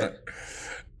forget.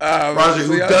 Raja,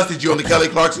 who dusted you on the Kelly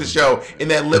Clarkson show in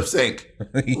that lip sync.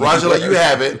 Raja, let you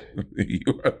have it.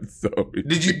 You are so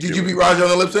ridiculous. Did you beat Raja on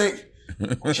the lip sync?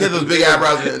 She had those big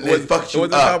eyebrows and it fucked you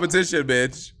up. It was a competition,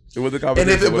 bitch. It was a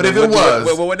competition. If it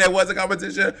was. When there was a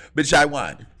competition, bitch, I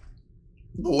won.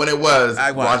 But when it was,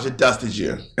 I won. Raja dusted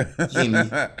you.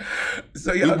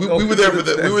 So we were there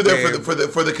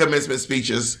for the commencement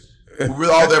speeches. We were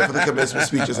all there for the commencement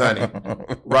speeches, honey.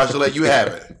 Raja, let you have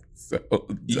it. So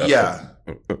yeah,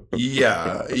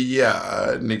 nigga,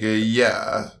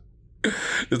 yeah.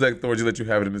 It's like Thorgy let you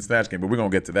have it in the Snatch Game, but we're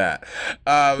going to get to that.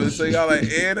 So y'all are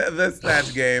in the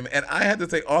Snatch Game, and I had to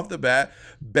say off the bat,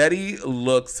 Betty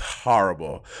looks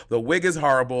horrible. The wig is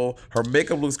horrible. Her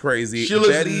makeup looks crazy. She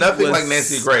looks nothing like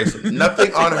Nancy Grace.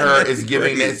 Nothing on her is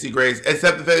giving Nancy Grace,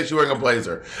 except the fact that she's wearing a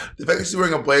blazer. The fact that she's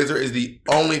wearing a blazer is the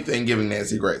only thing giving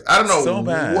Nancy Grace. I don't know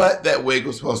what that wig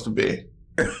was supposed to be.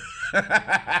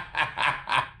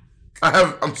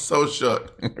 I'm so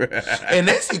shook. And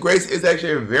Nancy Grace is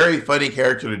actually a very funny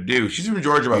character to do. She's from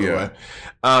Georgia, by the way.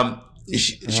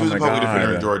 She was a public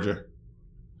defender in Georgia.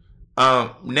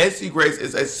 Nancy Grace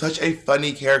is such a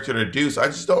funny character to do. So I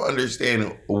just don't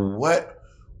understand what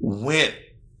went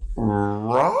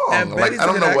wrong. And Betty's I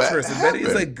don't know what actress. happened.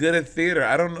 Betty's like good at theater.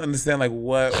 I don't understand like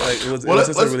what like it was. Well, It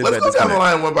was just a really let's bad go down the disconnect.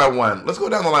 line one by one. Let's go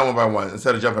down the line one by one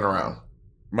instead of jumping around.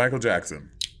 Michael Jackson.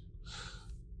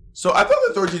 So I thought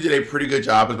that Thorgy did a pretty good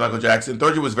job as Michael Jackson.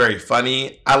 Thorgy was very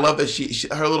funny. I love that she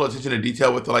her little attention to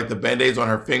detail with the band-aids on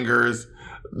her fingers.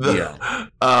 The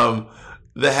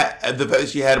fact that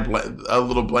she had a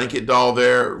little blanket doll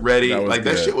there ready,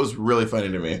 that shit was really funny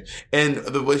to me. And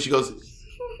the way she goes,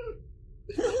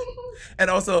 and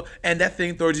also, and that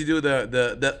thing Thorgy do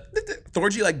the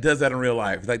Thorgy like does that in real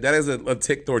life. Like that is a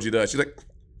tick Thorgy does. She's like,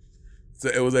 so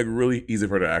it was like really easy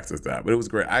for her to access that, but it was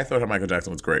great. I thought her Michael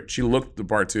Jackson was great. She looked the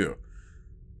part too.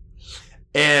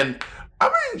 And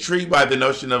I'm intrigued by the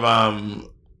notion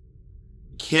of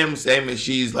Kim saying that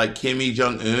she's like Kimmy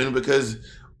Jong-un, because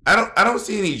I don't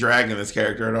see any drag in this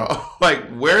character at all. Like,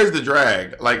 where is the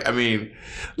drag? Like, I mean,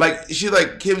 like she's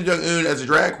like Kim Jong-un as a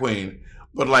drag queen,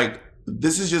 but like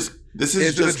this is just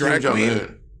Kim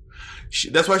Jong-un.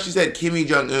 That's why she said Kimmy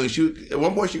Jong-un. At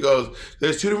one point she goes,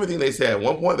 there's two different things they said. At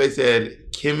one point they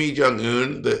said Kimmy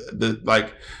Jong-un,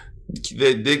 the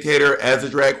dictator as a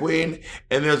drag queen,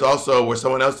 and there's also where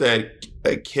someone else said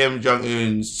Kim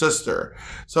Jong-un's sister.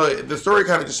 So the story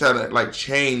kind of just kind of like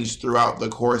changed throughout the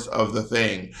course of the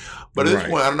thing. But at this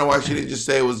point, I don't know why she didn't just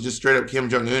say it was just straight up Kim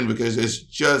Jong-un, because it's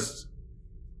just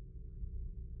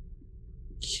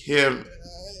Kim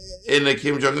in the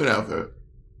Kim Jong-un outfit.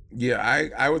 Yeah,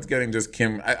 I was getting just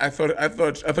Kim. I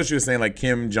thought she was saying like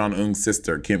Kim Jong-un's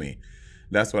sister, Kimmy.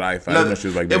 That's what I thought. I didn't know she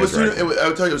was like.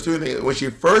 I'll tell you, it was two things. When she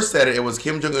first said it, it was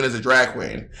Kim Jong-un as a drag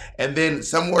queen, and then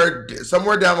somewhere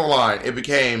down the line, it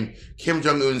became Kim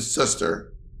Jong-un's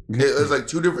sister. It was like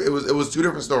two different. It was two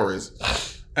different stories.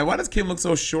 And why does Kim look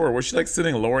so short? Was she like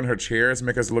sitting lower in her chair to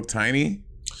make us look tiny?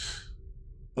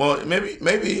 Well, maybe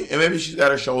she's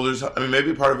got her shoulders. I mean,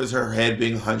 maybe part of it is her head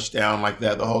being hunched down like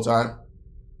that the whole time.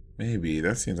 Maybe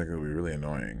that seems like it would be really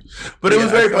annoying. But it was a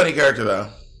very funny character, though.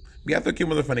 Yeah, I thought Kim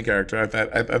was a funny character. I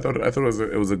thought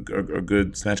it was a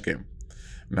good Snatch Game.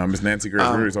 Now, Miss Nancy Grace, we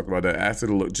already talked about that. Acid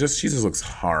she just looks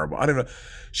horrible. I don't know.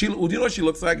 Do you know what she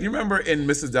looks like? You remember in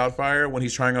Mrs. Doubtfire when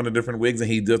he's trying on the different wigs and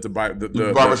he does the Barbra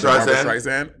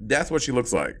Streisand? That's what she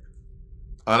looks like.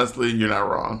 Honestly, you're not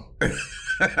wrong.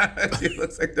 She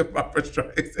looks like the Barbra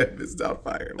Streisand Miss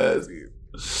Doubtfire.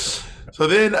 So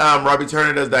then Robbie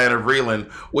Turner does Diana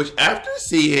Vreeland, which after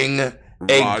seeing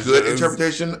a good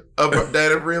interpretation of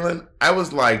Diana Vreeland, I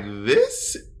was like,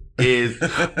 this is...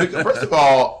 First of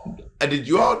all, did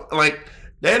you all... Like,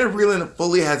 Diana Vreeland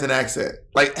fully has an accent.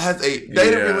 Like, Diana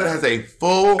Vreeland has a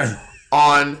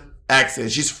full-on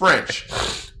accent. She's French.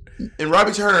 And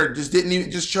Robbie Turner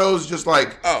chose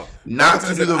not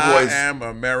to do the voice. I am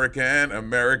American.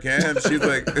 She's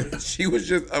like, she was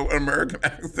just an American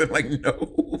accent, like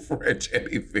no French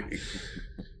anything.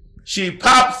 She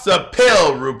pops a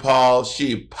pill, RuPaul.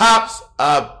 She pops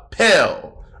a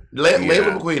pill.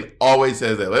 Layla McQueen always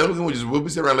says that. Layla McQueen we'll be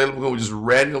sitting around, Layla McQueen would just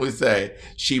randomly say,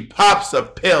 she pops a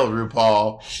pill,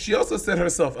 RuPaul. She also set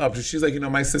herself up. She's like,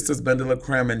 my sisters, Bendela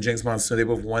Creme and Jinx Monsoon, they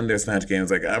both won their Snatch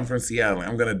Games. Like, I'm from Seattle.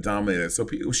 I'm going to dominate it. So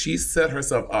she set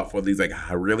herself up for these like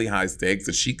really high stakes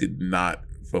that she could not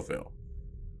fulfill.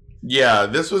 Yeah,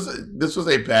 this was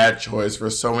a bad choice for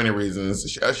so many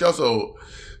reasons.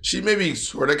 She maybe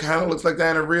sort of kind of looks like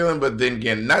Diana Vreeland, but then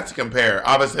again, not to compare.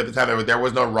 Obviously, at the time, there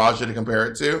was no Raja to compare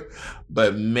it to.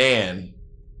 But man,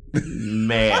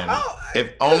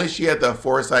 if only she had the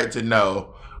foresight to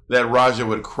know that Raja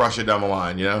would crush it down the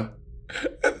line, you know?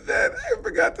 And then I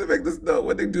forgot to make this note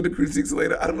when they do the critiques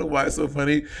later. I don't know why it's so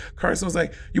funny. Carson was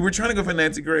like, you were trying to go for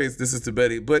Nancy Grace, this is to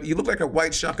Betty, but you look like a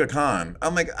white Shaka Khan.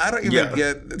 I'm like, I don't even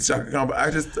get Shaka Khan, but I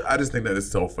just think that it's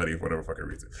so funny for whatever fucking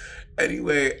reason.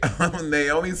 Anyway,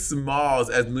 Naomi Smalls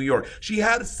as New York. She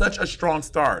had such a strong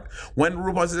start. When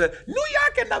RuPaul said, New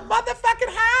York in the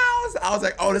motherfucking house, I was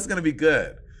like, oh, this is going to be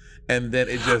good. And then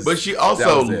it just... But she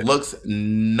also looks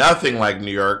nothing like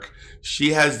New York.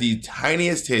 She has the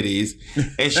tiniest titties,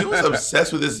 and she was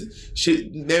obsessed with this.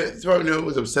 She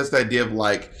was obsessed with the idea of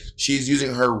like she's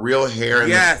using her real hair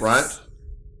in the front,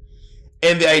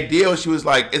 and the idea was she was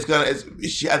like, I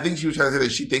think she was trying to say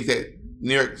that she thinks that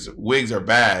New York's wigs are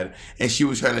bad, and she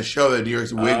was trying to show that New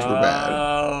York's wigs were bad.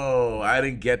 Oh, I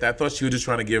didn't get that. I thought she was just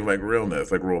trying to give like realness,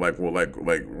 like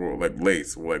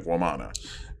lace, like Womana.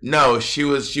 No, she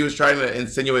was trying to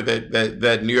insinuate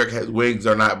that New York has wigs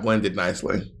are not blended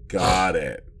nicely. Got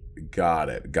it. Got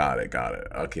it.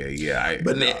 Okay, yeah.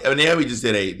 But Naomi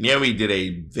did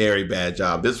a very bad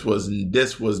job. This was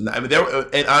not. I mean,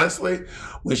 and honestly,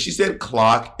 when she said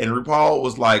clock, and RuPaul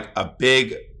was like a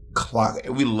big clock,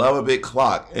 we love a big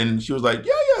clock, and she was like,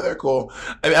 yeah, they're cool.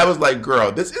 I mean, I was like,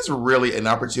 girl, this is really an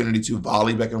opportunity to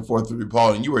volley back and forth with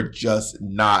RuPaul, and you were just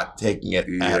not taking it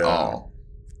at all.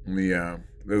 Yeah.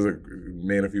 There's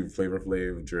made a few Flavor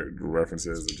Flav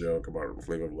references, a joke about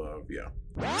Flavor of Love. Yeah.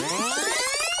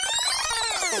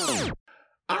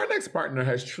 Our next partner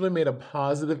has truly made a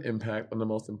positive impact on the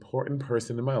most important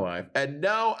person in my life. And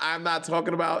no, I'm not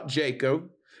talking about Jacob.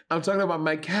 I'm talking about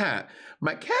my cat.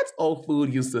 My cat's old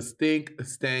food used to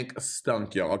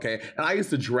stunk, y'all, okay? And I used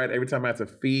to dread every time I had to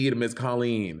feed Miss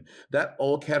Colleen. That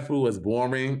old cat food was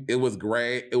boring. It was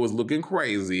gray. It was looking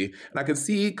crazy. And I could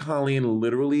see Colleen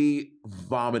literally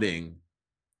vomiting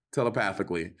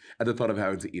telepathically at the thought of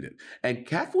having to eat it. And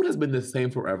cat food has been the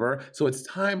same forever, so it's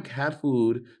time cat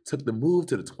food took the move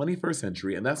to the 21st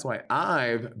century, and that's why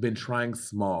I've been trying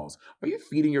Smalls. Are you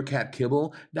feeding your cat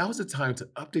kibble? Now is the time to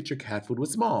update your cat food with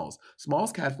Smalls.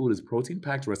 Smalls cat food is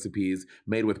protein-packed recipes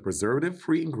made with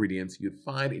preservative-free ingredients you'd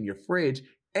find in your fridge,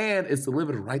 and it's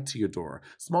delivered right to your door.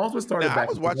 Smalls was started back. I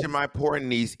was watching my poor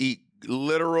niece eat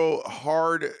literal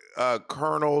hard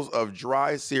kernels of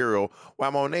dry cereal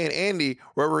while Monet and Andy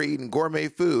were eating gourmet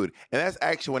food. And that's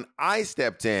actually when I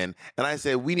stepped in and I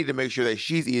said, we need to make sure that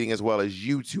she's eating as well as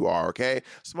you two are, okay?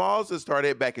 Smalls was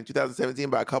started back in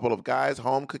 2017 by a couple of guys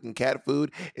home cooking cat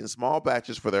food in small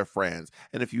batches for their friends.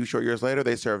 And a few short years later,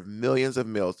 they serve millions of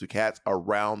meals to cats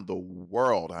around the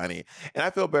world, honey. And I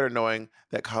feel better knowing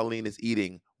that Colleen is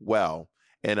eating well.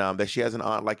 And that she has an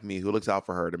aunt like me who looks out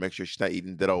for her to make sure she's not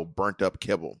eating that old burnt up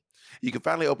kibble. You can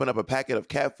finally open up a packet of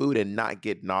cat food and not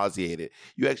get nauseated.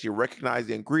 You actually recognize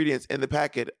the ingredients in the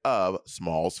packet of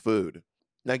Smalls food.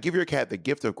 Now give your cat the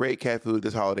gift of great cat food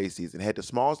this holiday season. Head to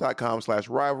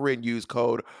smalls.com/rivalry and use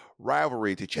code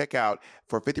rivalry to check out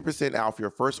for 50% off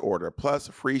your first order plus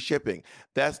free shipping.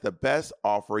 That's the best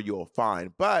offer you'll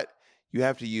find. But you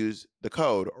have to use the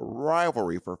code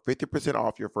RIVALRY for 50%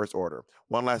 off your first order.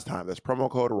 One last time, that's promo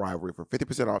code RIVALRY for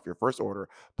 50% off your first order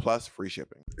plus free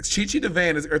shipping. Chi Chi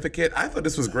DeVayne as Eartha Kitt. I thought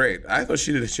this was great. I thought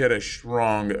she had a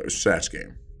strong snatch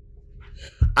game.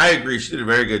 I agree. She did a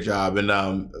very good job.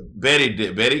 And Betty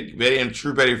in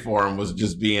true Betty form was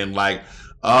just being like,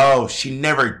 oh, she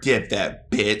never did that,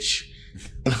 bitch.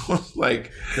 And I was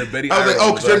like,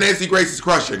 because your Nancy Grace is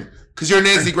crushing. Because your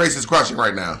Nancy Grace is crushing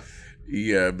right now.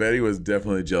 Yeah, Betty was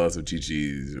definitely jealous of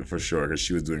Chi-Chi for sure because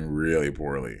she was doing really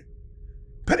poorly.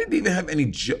 Betty didn't even have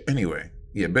any anyway.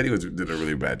 Yeah, Betty did a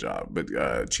really bad job, but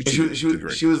Chi-Chi did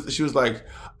great. She was like,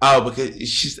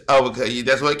 because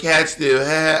that's what cats do.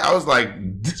 I was like,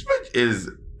 this bitch is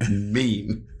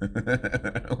mean.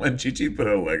 When Chi-Chi put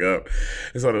her leg up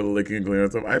and started licking and cleaning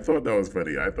stuff, I thought that was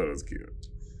funny. I thought it was cute.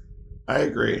 I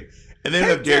agree. And then we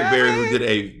have Derek Barry,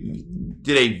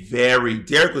 who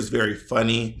Derek was very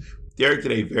funny. Derek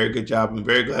did a very good job. I'm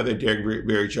very glad that Derek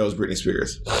Barry chose Britney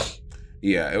Spears.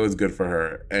 Yeah, it was good for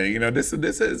her. And, this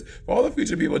is, for all the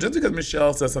future people, just because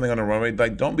Michelle says something on the runway,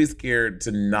 like, don't be scared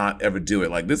to not ever do it.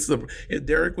 Like, if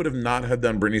Derek would have not have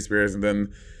done Britney Spears, and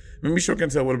then Michelle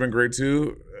Cantel would have been great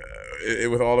too,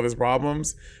 with all of his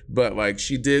problems. But, like,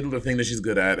 she did the thing that she's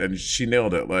good at, and she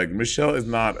nailed it. Like, Michelle is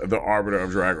not the arbiter of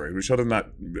Drag Race. Michelle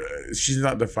she's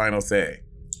not the final say.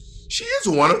 She is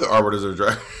one of the arbiters of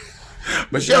Drag Race.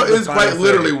 Michelle is quite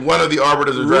literally one of the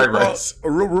arbiters of Drag Race.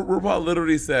 RuPaul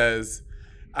literally says,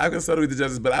 I can settle with the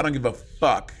judges, but I don't give a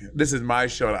fuck. This is my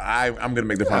show. I'm going to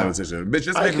make the final decision. But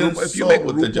just if you make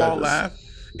RuPaul laugh,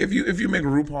 if you make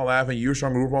RuPaul laugh and you're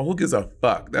strong with RuPaul, who gives a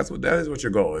fuck? That is what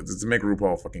your goal is to make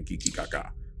RuPaul fucking kiki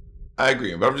kaka. I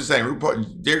agree, but I'm just saying,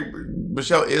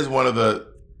 Michelle is one of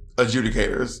the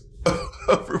adjudicators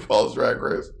of RuPaul's Drag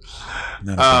Race.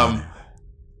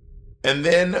 And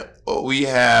then we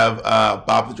have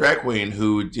Bob the Drag Queen,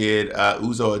 who did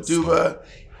Uzo Aduba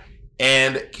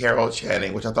and Carol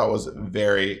Channing, which I thought was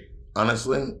very,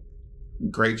 honestly,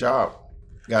 great job.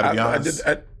 Gotta be honest.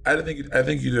 I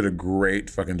think you did a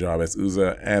great fucking job as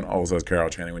Uzo and also as Carol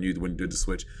Channing when you did the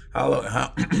switch. How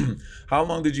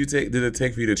long did it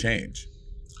take for you to change?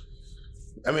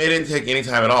 I mean, it didn't take any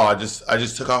time at all. I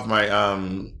just took off my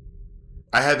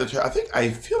I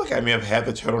feel like I may have had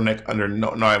the turtleneck under. No,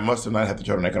 I must have not had the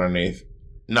turtleneck underneath.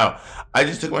 No, I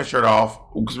just took my shirt off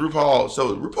because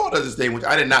RuPaul does this thing which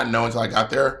I did not know until I got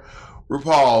there.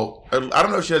 RuPaul, I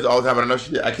don't know if she does it all the time, but I know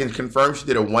she did. I can confirm she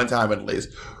did it one time at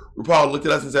least. RuPaul looked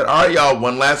at us and said, "All right, y'all,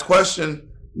 one last question.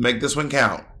 Make this one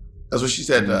count." That's what she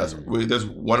said to us. There's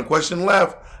one question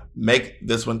left. make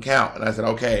this one count. And I said,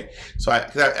 okay. So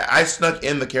I snuck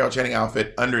in the Carol Channing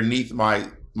outfit underneath my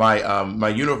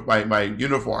uniform.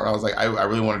 I was like, I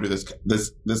really want to do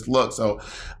this look. So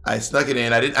I snuck it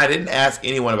in. I didn't ask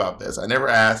anyone about this. I never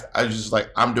asked. I was just like,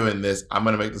 I'm doing this. I'm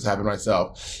going to make this happen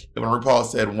myself. And when RuPaul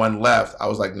said one left, I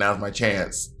was like, now's my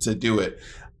chance to do it.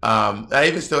 I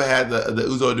even still had the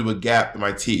Uzo Aduba gap in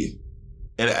my teeth.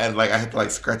 And like, I had to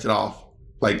like scratch it off.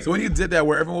 Like, so when you did that,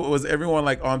 where everyone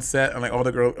like on set and like all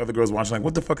the other girls watching, like,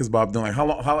 what the fuck is Bob doing?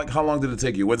 Like, how long did it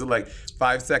take you? Was it like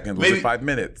 5 seconds? Was it 5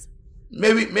 minutes?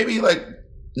 Maybe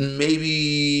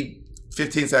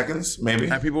 15 seconds, maybe.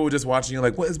 And people were just watching you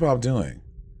like, what is Bob doing?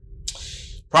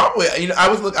 Probably, I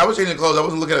was changing clothes. I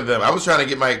wasn't looking at them. I was trying to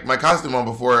get my costume on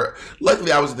before.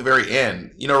 Luckily, I was at the very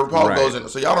end. RuPaul goes in.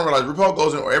 So y'all don't realize RuPaul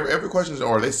goes in. Every question's in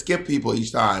order. They skip people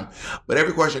each time, but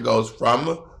every question goes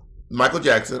from Michael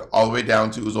Jackson all the way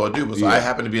down to Uzo Aduba. So I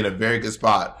happened to be in a very good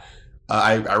spot.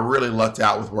 I really lucked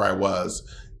out with where I was.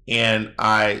 And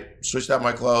I switched out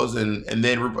my clothes. And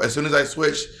then as soon as I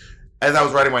switched, as I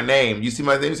was writing my name, you see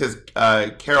my name says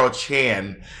Carol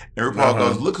Chan. And RuPaul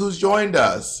goes, look who's joined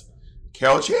us.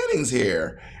 Carol Channing's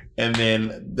here. And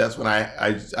then that's when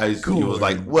he was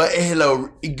like, well, hello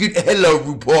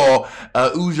RuPaul.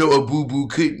 Uzo Abubu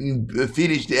couldn't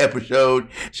finish the episode,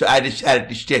 so I decided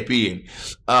to step in.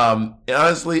 And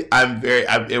honestly,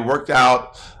 it worked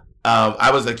out. I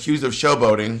was accused of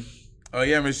showboating. Oh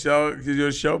yeah, Michelle, you're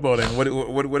showboating. What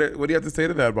do you have to say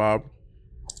to that, Bob?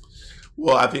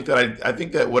 Well, I think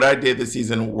that what I did this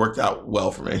season worked out well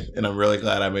for me, and I'm really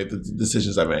glad I made the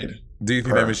decisions I made. Do you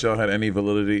think that Michelle had any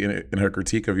validity in her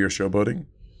critique of your showboating?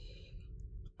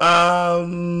 I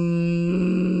don't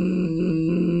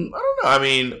know. I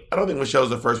mean, I don't think Michelle's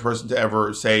the first person to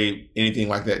ever say anything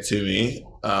like that to me,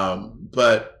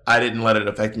 but I didn't let it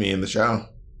affect me in the show.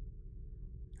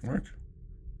 Work.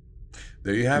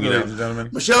 There you have it, ladies and gentlemen.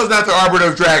 Michelle's not the arbiter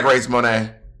of Drag Race,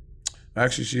 Monet.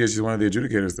 Actually, she is. She's one of the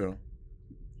adjudicators, though.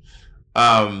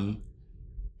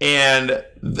 And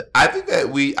I think this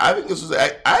was.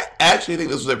 I actually think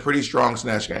this was a pretty strong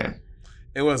Snatch game.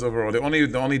 It was overall. The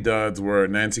only duds were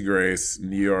Nancy Grace,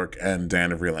 New York, and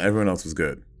Dan of Reeland. Everyone else was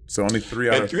good. So only 3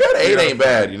 out of 8 ain't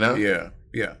bad,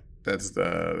 Yeah. Those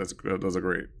are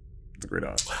great. It's a great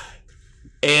odds.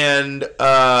 And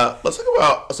let's talk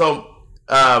about.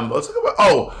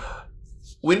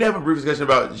 We didn't have a brief discussion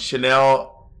about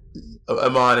Chanel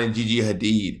Iman and Gigi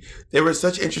Hadid. They were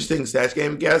such interesting Snatch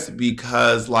Game guests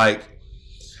because, like,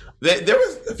 there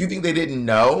was a few things they didn't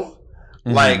know.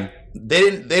 Mm-hmm. Like, they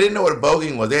didn't know what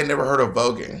voguing was. They had never heard of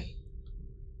voguing.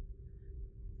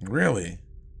 Really?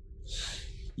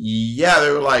 Yeah,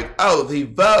 they were like, oh, the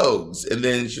Vogues. And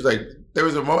then she was like, there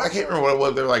was a moment, I can't remember what it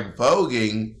was. They were like,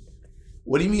 voguing?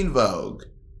 What do you mean Vogue?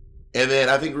 And then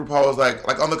I think RuPaul was like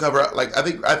on the cover, like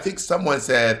I think someone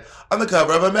said on the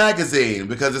cover of a magazine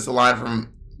because it's a line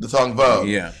from the song Vogue.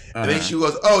 Yeah. Uh-huh. And then she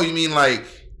goes, oh, you mean like?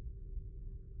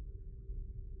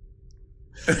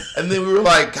 And then we were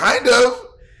like, kind of,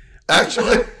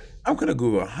 actually. I'm gonna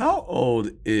Google how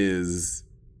old is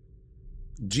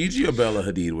Gigi or Bella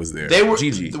Hadid was there? They were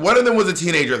Gigi. One of them was a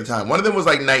teenager at the time. One of them was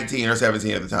like 19 or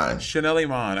 17 at the time. Chanel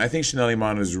Iman. I think Chanel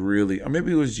Iman is really, or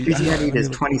maybe it was Gigi. Gigi Hadid is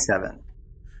 27.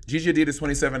 Gigi Hadid is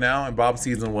 27 now, and Bob's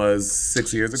season was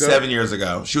 6 years ago. 7 years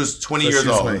ago. She was 20 years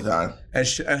old at the time.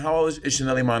 And how old is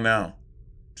Chanel Iman now,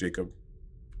 Jacob?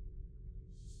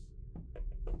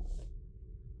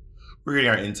 We're getting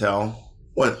our intel.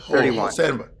 What? 31.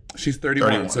 She's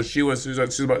 31. So she was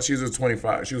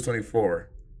 25. She was 24.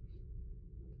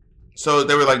 So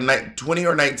they were like 20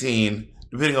 or 19,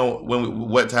 depending on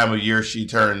what time of year she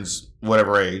turns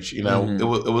whatever age. Mm-hmm. It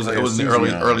was in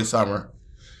the early summer.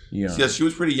 Yeah. So she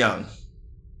was pretty young.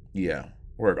 Yeah.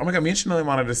 Work. Oh my God, me and Chanel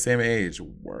Iman are the same age.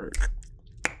 Work.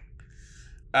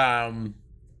 And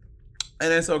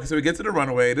then so we get to the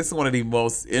runway. This is one of the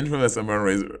most infamous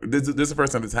runways. This is the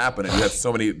first time it's happening. We had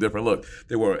so many different looks.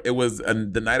 It was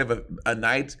the night of a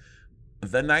night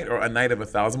of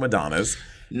 1,000 Madonnas.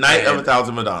 Night of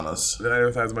 1,000 Madonnas. The night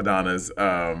of 1,000 Madonnas.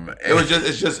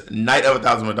 It's just night of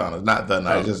 1,000 Madonnas, not the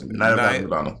night. Just night of 1,000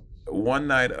 Madonnas. One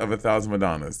night of 1,000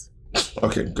 Madonnas.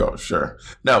 Okay, go, sure.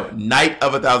 No, night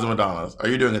of 1,000 Madonnas. Are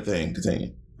you doing a thing?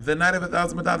 Continue. The night of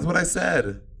 1,000 Madonnas, what I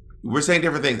said. We're saying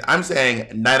different things. I'm saying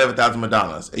night of 1,000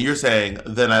 Madonnas, and you're saying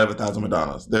the night of 1,000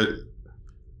 Madonnas.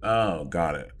 Oh,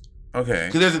 got it. Okay.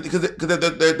 Because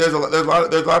there's a lot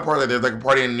of parties. There's like a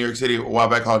party in New York City a while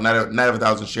back called Night of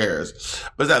 1,000 Shares,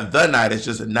 but it's not the night. It's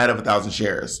just a night of 1,000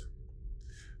 shares.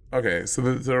 Okay, so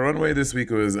the runway this week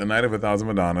was a night of 1,000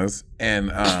 Madonnas, and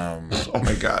oh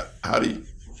my God, how do you?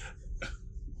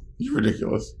 You're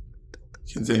ridiculous.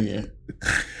 Continue.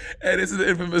 And this is the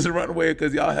infamous runway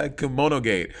because y'all had Kimono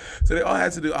Gate. So they all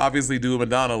had to obviously do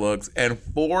Madonna looks, and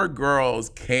 4 girls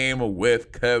came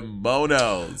with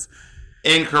kimonos.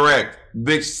 Incorrect.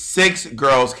 Bitch, 6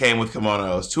 girls came with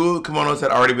kimonos. 2 of the kimonos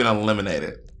had already been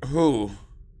eliminated. Who?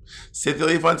 Cynthia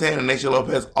Lee Fontaine and Naysha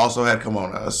Lopez also had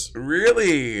kimonos.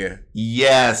 Really?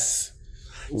 Yes.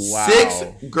 Wow.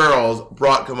 6 girls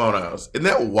brought kimonos. Isn't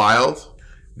that wild?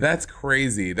 That's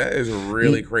crazy. That is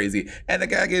really crazy. And the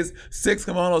gag is 6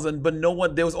 kimonos, but no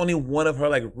one. There was only one of her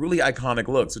like really iconic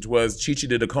looks, which was Chi Chi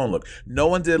did a cone look. No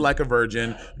one did Like a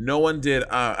Virgin. No one did.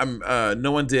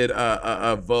 No one did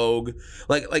Vogue.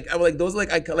 Like those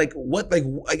like what like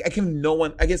I can. No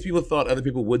one. I guess people thought other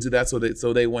people would do that, so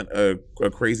they went a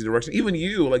crazy direction. Even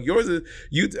you, like yours is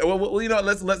you. Well, you know,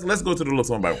 let's go to the looks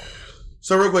one by one.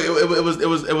 So real quick,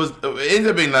 it ended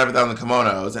up being 9,000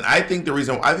 kimonos, and I think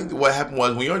what happened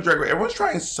was when you're on Drag Race, everyone's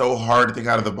trying so hard to think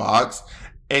out of the box.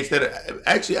 And instead of,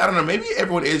 actually, I don't know, maybe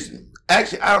everyone is.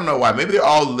 Actually, I don't know why. Maybe they're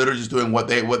all literally just doing what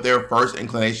their first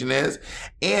inclination is.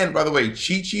 And by the way,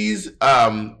 Chi Chi's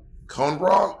cone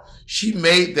bra, she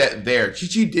made that there. Chi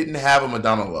Chi didn't have a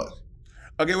Madonna look.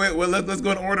 Okay, wait. Well, let's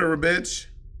go in order, bitch.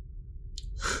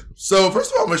 So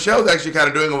first of all, Michelle's actually kind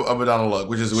of doing a Madonna look,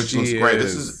 which looks great.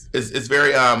 Is. This is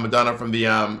very Madonna from the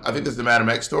I think this is the Madame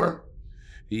X tour.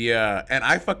 Yeah, and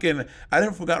I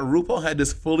never forgot RuPaul had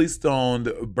this fully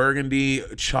stoned burgundy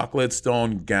chocolate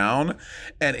stone gown,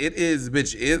 and it is,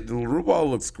 bitch, RuPaul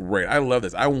looks great. I love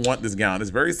this. I want this gown. It's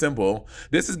very simple.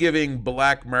 This is giving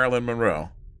Black Marilyn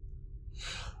Monroe.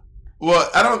 Well,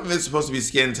 I don't think it's supposed to be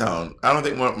skin tone. I don't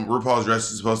think RuPaul's dress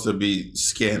is supposed to be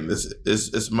skin.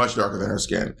 It's much darker than her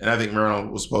skin, and I think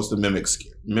Marilyn was supposed to mimic.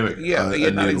 Yeah,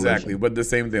 not exactly, but the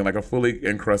same thing, like a fully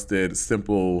encrusted,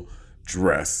 simple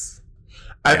dress.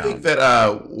 I think that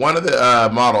one of the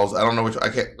models, I don't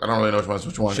really know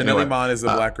which one. Chanel Iman is the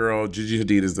black girl. Gigi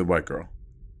Hadid is the white girl.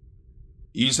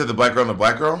 You said the black girl and the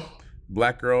black girl?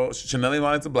 Black girl. Chanel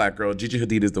Iman is the black girl. Gigi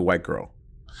Hadid is the white girl.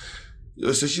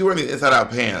 So she's wearing these inside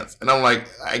out pants. And I'm like,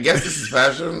 I guess this is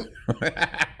fashion.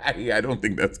 Yeah, I don't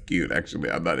think that's cute, actually.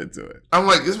 I'm not into it. I'm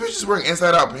like, this bitch is wearing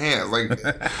inside out pants. Like,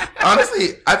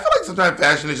 honestly, I feel like sometimes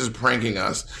fashion is just pranking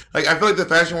us. Like, I feel like the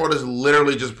fashion world is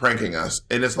literally just pranking us.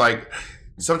 And it's like,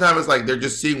 sometimes it's like they're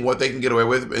just seeing what they can get away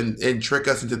with and trick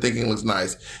us into thinking it looks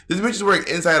nice. This bitch is wearing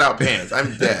inside out pants.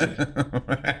 I'm dead.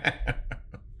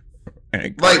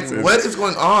 Like, what is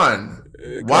going on?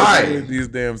 Why? These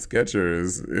damn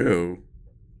Skechers. Ew.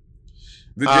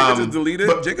 Did Jacob just delete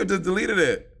it? Jacob just deleted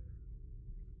it.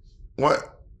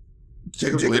 What?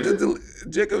 Jacob deleted it?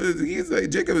 Jacob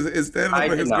is standing up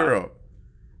for his girl.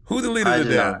 Who deleted it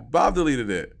then? Bob deleted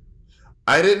it.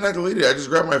 I did not delete it. I just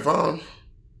grabbed my phone.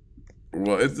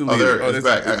 Well, it's deleted. It's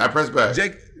back. I pressed back.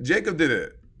 Jacob did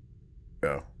it.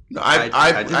 Oh. No, I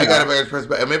got it back and pressed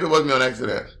back. Maybe it wasn't me on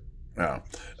accident. Oh.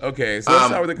 Okay. So let's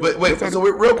start with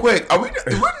the... Real quick.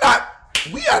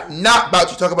 We are not about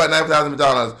to talk about 9,000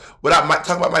 Madonnas without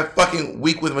talking about my fucking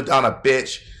week with Madonna,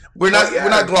 bitch. We're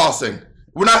not glossing.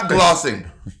 We're not glossing.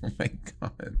 Oh my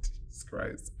God. Jesus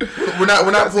Christ. We're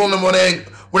not pulling the Monet.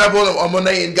 We're not pulling a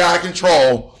Monet and God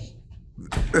control.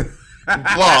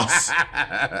 Gloss.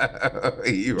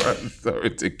 You are so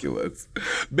ridiculous.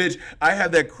 Bitch, I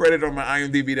had that credit on my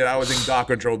IMDb that I was in God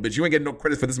control, bitch. You ain't getting no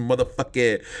credit for this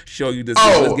motherfucking show you just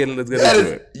did. Let's get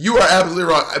into it. You are absolutely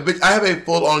wrong. Bitch, I have a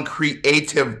full-on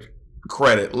creative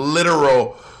credit.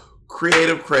 Literal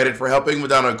creative credit for helping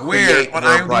Madonna create on her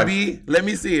IMDb? Pride. Let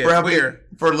me see it.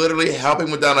 For literally helping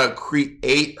Madonna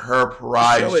create her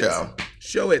Pride show.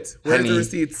 Show it. Where's the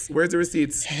receipts? Where's the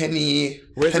receipts? Henny,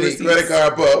 where's the receipts? Greta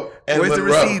Garbo, and where's the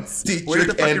receipts?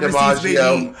 Dietrich and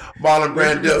DiMaggio, Marlon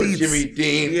Brando, Jimmy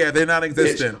Dean. Yeah, they're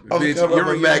non-existent. Bitch, your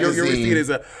receipt is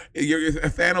a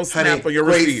Thanos snap on your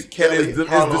receipt. Kelly,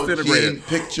 Harlow, Jean,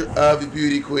 picture of the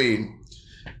beauty queen.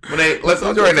 Let's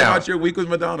do it right now. About your week with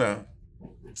Madonna.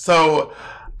 So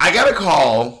I got a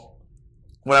call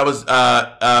when I was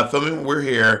filming We're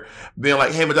Here, being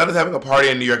like, hey, Madonna's having a party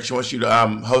in New York. She wants you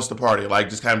to host a party, like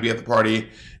just kind of be at the party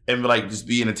and like just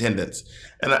be in attendance.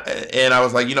 And I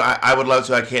was like, I would love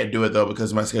to. I can't do it though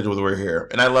because of my schedule with We're Here.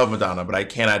 And I love Madonna, but I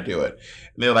cannot do it.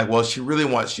 And they were like, well, she really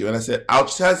wants you. And I said, I'll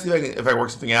just try to see if I work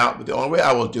something out. But the only way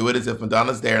I will do it is if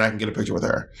Madonna's there and I can get a picture with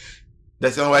her.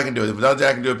 That's the only way I can do it. If Madonna's there,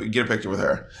 I can get a picture with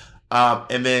her.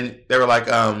 And then they were like,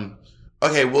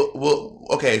 okay,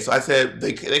 okay. So I said,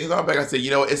 they came back. I said,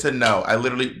 it's a no.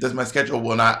 My schedule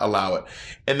will not allow it.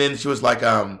 And then she was like,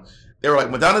 they were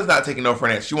like, Madonna's not taking no for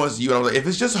an answer. She wants you. And I was like, if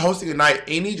it's just hosting a night,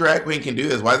 any drag queen can do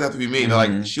this. Why does it have to be me? Mm-hmm.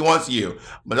 They're like, she wants you.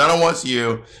 Madonna wants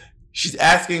you. she's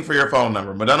asking for your phone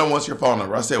number. Madonna wants your phone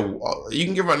number. I said, well, you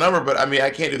can give her a number, but I mean, I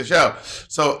can't do the show.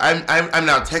 So I'm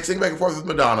now texting back and forth with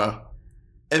Madonna.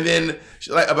 And then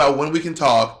about when we can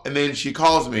talk. And then she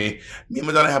calls me. Me and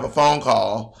Madonna have a phone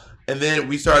call. And then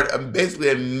we start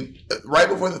basically right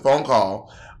before the phone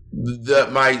call,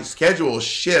 my schedule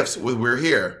shifts when we're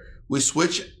here. We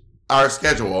switch our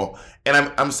schedule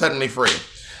and I'm suddenly free.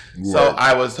 Right. So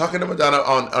I was talking to Madonna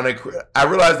on a. I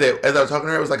realized that as I was talking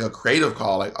to her, it was like a creative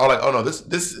call. Oh no, this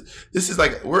is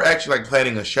like we're actually like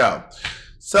planning a show.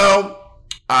 So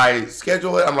I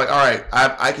schedule it. I'm like, all right,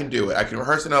 I can do it. I can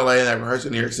rehearse in LA and I rehearse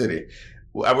in New York City.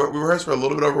 We rehearsed for a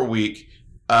little bit over a week,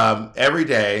 every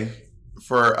day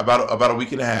for about a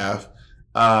week and a half.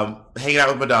 Hanging out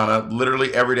with Madonna,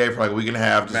 literally every day for like a week and a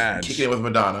half, just kicking it with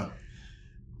Madonna.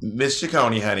 Miss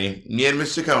Ciccone, honey, me and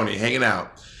Miss Ciccone hanging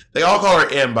out. They all call her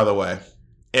M, by the way.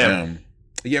 M.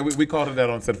 Yeah, we called her that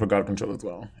on set for God Control as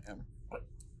well. M.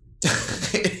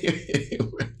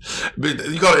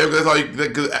 You call her M because that's all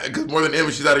because more than M,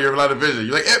 she's out of your line of vision.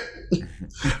 You're like, M.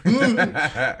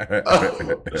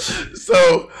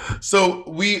 So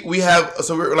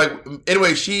we're like,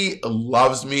 anyway, she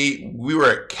loves me. We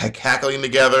were cackling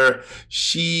together.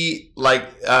 She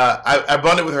I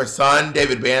bonded with her son,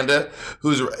 David Banda,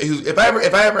 who's if I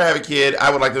ever have a kid,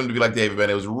 I would like them to be like David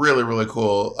Banda. It was really, really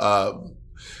cool.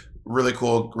 Really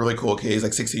cool kid. He's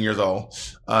like 16 years old.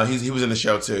 He was in the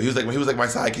show too. He was like my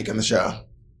sidekick in the show.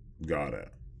 Got it.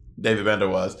 David Bender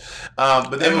was. But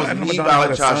then it was me,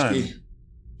 Violet Chachki.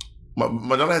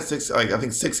 Madonna had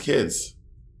six kids.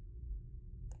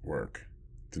 Work.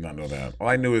 Did not know that. All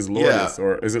I knew is Lourdes,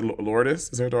 or is it Lourdes?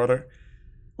 Is her daughter?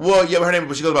 Well, yeah, but her name,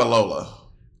 but she goes by Lola.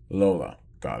 Lola.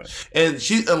 Got it. And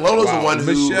Lola's the one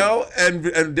who Michelle and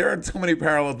there are too many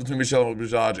parallels between Michelle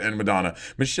Visage and Madonna.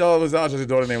 Michelle Visage has a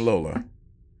daughter named Lola.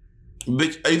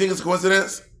 Bitch, you think it's a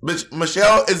coincidence? Bitch,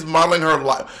 Michelle is modeling her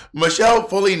life. Michelle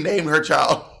fully named her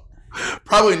child.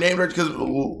 Probably named her because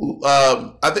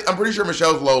I'm pretty sure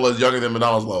Michelle's Lola is younger than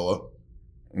Madonna's Lola.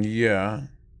 Yeah.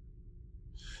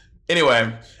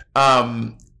 Anyway,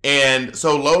 and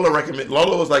so Lola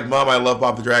was like, "Mom, I love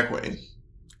Bob the Drag Queen,"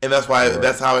 and that's why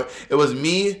that's how it was.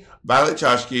 Me, Violet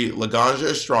Chachki, Laganja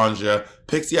Estranja,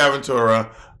 Pixie Aventura,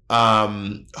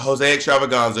 Jose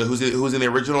Extravaganza, who's in the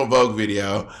original Vogue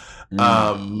video,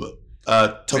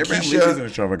 Tokisha in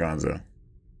Extravaganza.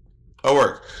 Oh,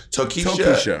 work.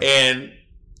 Tokisha and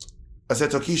I said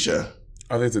Tokisha.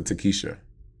 Oh, there's a Takesha.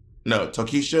 No,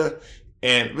 Tokisha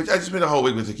and which I just spent a whole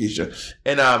week with Tokisha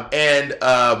and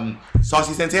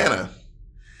Saucy Santana.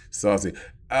 Saucy.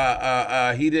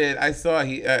 He did. I saw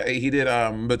he did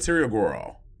Material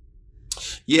Girl.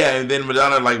 Yeah, and then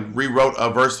Madonna rewrote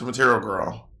a verse to Material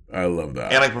Girl. I love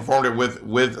that. And performed it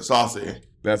with Saucy.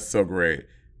 That's so great.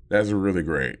 That's really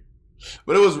great.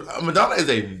 But Madonna is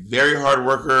a very hard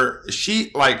worker.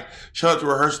 She showed up to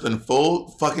rehearsal in full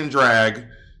fucking drag,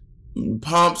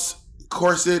 pumps,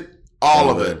 corset, all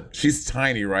of it. She's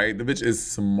tiny, right? The bitch is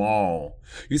small.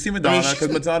 You see Madonna, because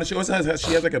Madonna, she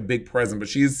has a big presence, but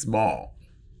she's small.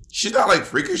 She's not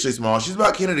freakishly small. She's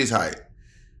about Kennedy's height.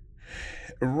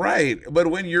 Right, but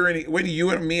when you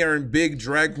and me are in big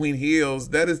drag queen heels,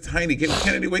 that is tiny.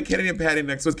 When Kennedy and Patty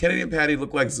next to us, Kennedy and Patty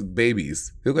look like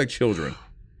babies. They look like children.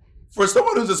 For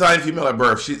someone who's assigned female at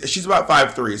birth, she's about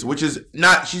 5'3", which is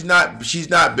not she's not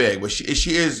big, but she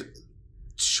is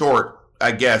short,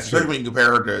 I guess, especially when you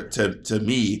compare her to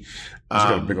me. She's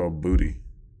got a big old booty,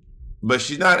 but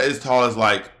she's not as tall as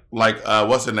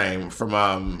what's her name from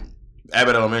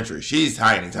Abbott Elementary. She's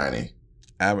tiny.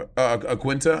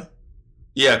 Quinta.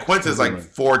 Yeah, Quinta's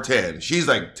 4'10". She's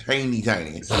tiny.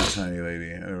 She's a tiny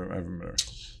lady. I remember her.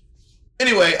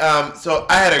 Anyway, so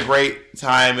I had a great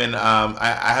time, and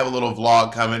I have a little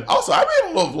vlog coming. Also, I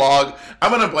made a little vlog. I'm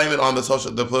gonna blame it on the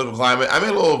political climate. I made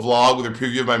a little vlog with a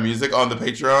preview of my music on the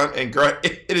Patreon, and girl,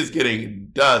 it is getting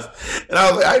dust. And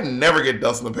I was like, I never get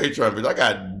dust on the Patreon, but I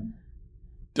got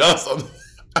dust on.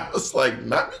 I was like,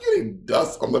 not me getting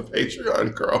dust on the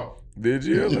Patreon, girl. Did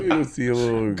you? Let me just see a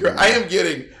little. Girl, I am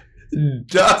getting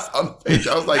dust on the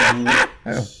Patreon.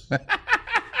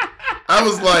 I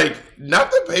was like,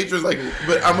 not the patrons,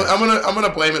 but I'm gonna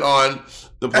blame it on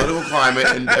the political climate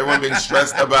and everyone being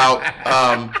stressed about.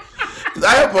 Because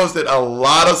I have posted a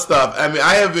lot of stuff. I mean,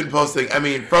 I have been posting. I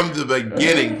mean, from the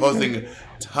beginning, posting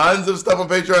tons of stuff on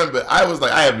Patreon. But I was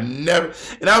like, I have never.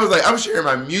 And I was like, I'm sharing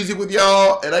my music with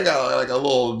y'all, and I got a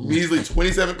little measly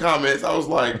 27 comments. I was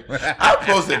like, I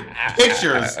posted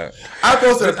pictures. I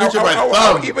posted a picture of my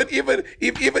thumb.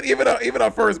 Even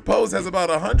our first post has about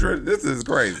 100. This is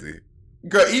crazy.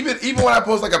 Girl, even when I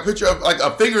post a picture of a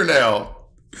fingernail,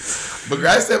 But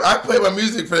guys said I played my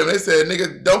music for them. They said,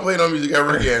 "Nigga, don't play no music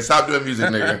ever again. Stop doing music,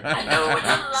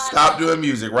 nigga. Stop doing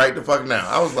music right the fuck now."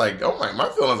 I was like, "Oh my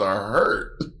feelings are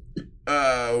hurt."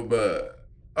 So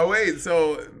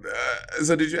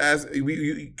did you ask?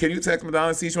 Can you text Madonna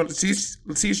and see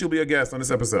if she'll be a guest on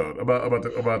this episode about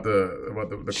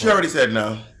the She already said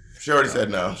no.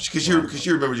 Because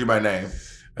she remembers you by name.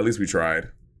 At least we tried.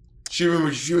 She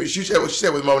remembers. She said what she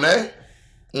said with Monet.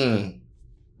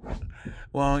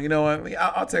 Well, you know what?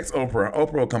 I'll text Oprah.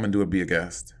 Oprah will come and be a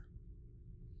guest.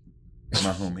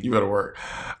 My homie. You better work.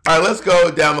 All right, let's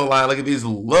go down the line. Look at these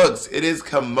looks. It is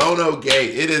kimono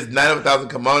gate. It is 9 of 1,000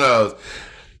 kimonos.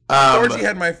 Thorgy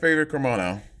had my favorite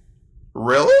kimono.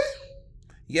 Really?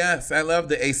 Yes, I love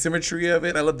the asymmetry of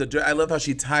it. I love how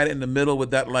she tied it in the middle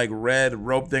with that like red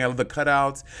rope thing. I love the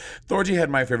cutouts. Thorgy had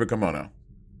my favorite kimono.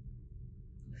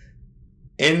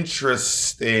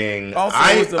 Interesting. Also,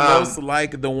 it was the most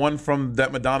like the one from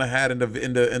that Madonna had in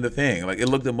the thing. Like it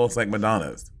looked the most like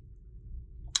Madonna's.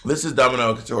 This is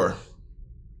Domino Couture.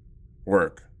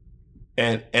 Work.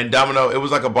 And Domino, it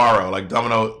was like a borrow. Like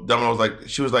Domino was like,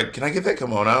 she was like, "Can I get that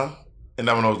kimono?" And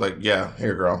Domino was like, "Yeah,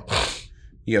 here, girl."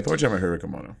 Yeah, Thorgy had my favorite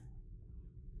kimono.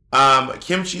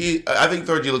 Kimchi, I think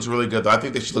Thorgy looks really good though. I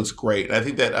think that she looks great. And I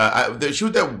think that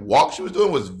that walk she was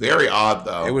doing was very odd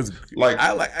though. It was like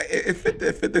it fit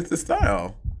the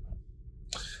style.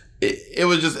 It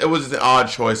was just an odd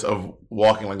choice of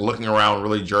walking, like looking around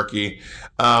really jerky.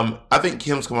 I think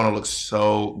Kim's kimono looks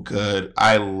so good.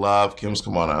 I love Kim's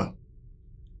kimono.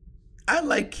 I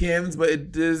like Kim's, but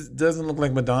it doesn't look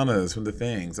like Madonna's from the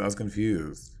thing, so I was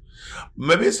confused.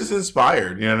 Maybe it's just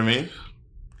inspired, you know what I mean?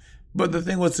 But the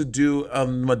thing was to do a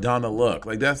Madonna look.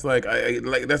 Like that's like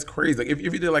that's crazy. Like if you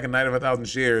did like a Night of 1,000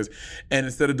 Shares, and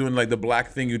instead of doing like the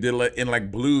black thing, you did like in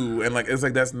like blue, and like it's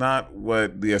like that's not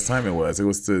what the assignment was. It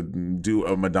was to do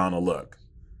a Madonna look.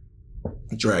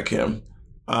 Drag Kim.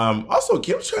 Also,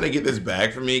 Kim's trying to get this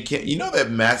bag for me. Kim, you know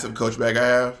that massive Coach bag I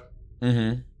have?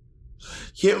 Mm-hmm.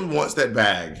 Kim wants that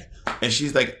bag, and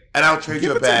she's like, "And I'll trade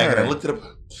you a bag." And I looked it up.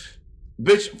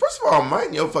 Bitch, first of all,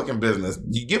 mind your fucking business.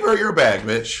 You give her your bag,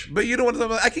 bitch. But you don't want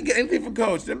to. I can get anything from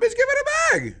Coach. Then, bitch, give her the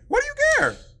bag. What do you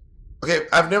care? Okay,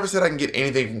 I've never said I can get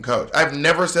anything from Coach. I've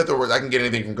never said the words I can get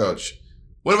anything from Coach.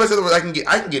 When have I said the words I can get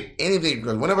anything from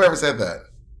Coach? When have I ever said that?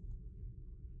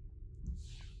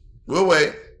 We'll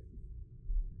wait.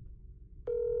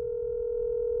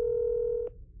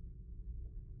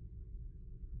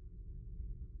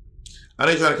 I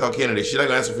know you're trying to call Kennedy. She's not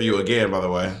going to answer for you again, by the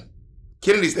way.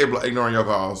 Kennedy, stay ignoring your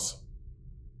calls.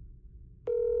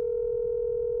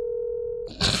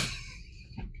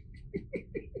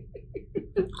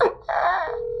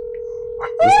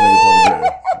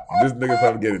 This nigga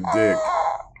probably getting dick.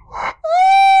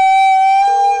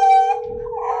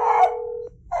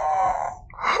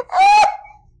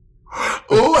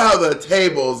 Ooh, how the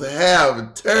tables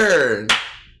have turned.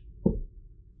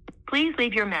 Please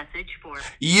leave your message for...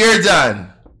 You're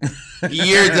done.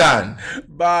 You're done.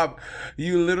 Bob,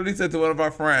 you literally said to one of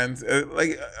our friends,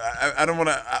 I don't want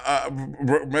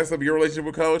to mess up your relationship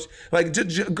with Coach. Like,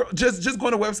 just go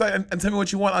on the website and tell me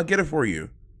what you want. I'll get it for you.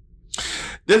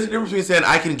 There's a difference between saying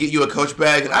I can get you a Coach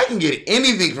bag and I can get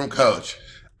anything from Coach.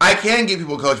 I can get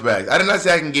people Coach bags. I did not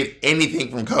say I can get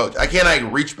anything from Coach. I can't like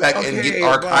reach back and get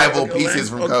archival pieces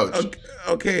from Coach.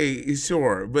 Okay,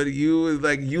 sure, but you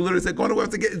literally said go on the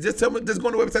website. Just go on the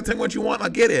website. Tell me what you want. I'll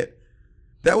get it.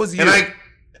 That was you. And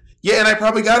I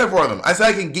probably got it for them. I said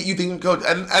I can get you things from Coach.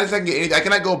 I just can get anything. I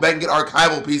cannot go back and get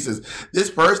archival pieces. This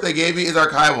purse they gave me is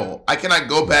archival. I cannot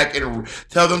go back and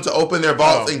tell them to open their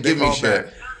vaults and give me shit.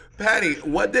 Back. Patty,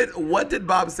 what did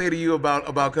Bob say to you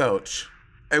about Coach?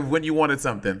 And when you wanted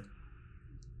something?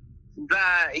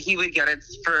 That he would get it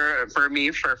for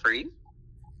me for free.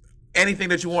 Anything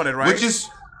that you wanted, right? Which is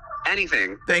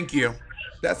anything. Thank you.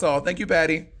 That's all. Thank you,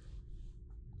 Patty.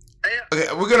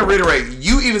 Okay, we're gonna reiterate.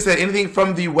 You even said anything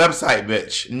from the website,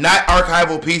 bitch, not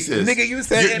archival pieces. Nigga, you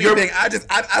said anything.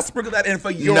 I sprinkled that in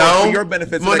for your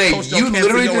benefit. Monet, so you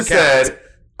literally just said.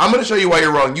 I'm gonna show you why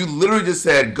you're wrong. You literally just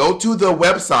said go to the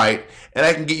website and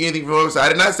I can get you anything from the website. I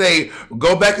did not say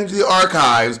go back into the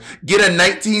archives, get a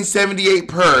 1978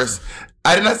 purse.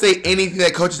 I did not say anything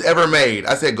that Coach has ever made.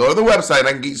 I said go to the website and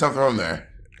I can get you something from there.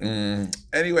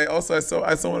 Anyway, also I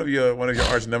saw one of your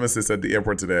arch nemesis at the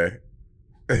airport today.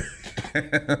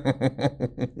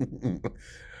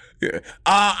 Yeah.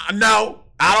 No,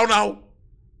 I don't know.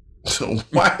 So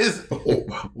why is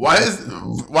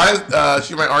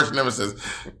she my arch nemesis?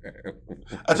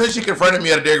 I thought she confronted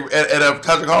me at a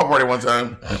Cosmic Hall party one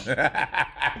time.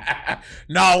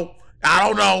 No, I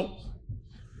don't know.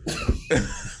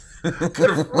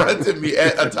 confronted me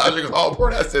at a Tasha Hall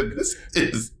party. I said, "This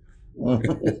is wild.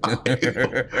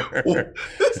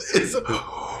 This is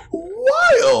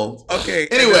wild." Okay.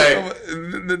 Anyway,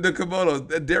 the kimono.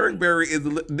 Derek Barry is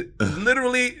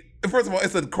literally. First of all,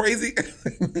 it's a crazy.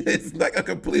 It's like a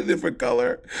completely different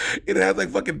color. It has like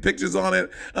fucking pictures on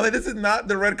it. I'm like, this is not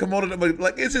the red kimono. But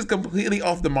like, it's just completely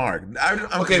off the mark.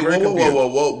 I'm okay, very whoa, confused.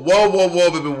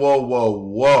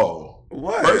 whoa.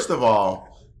 What? First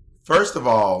of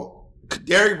all,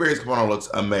 Derek Barry's kimono looks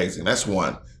amazing. That's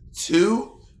one.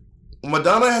 Two,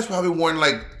 Madonna has probably worn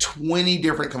like 20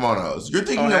 different kimonos. You're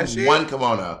thinking of one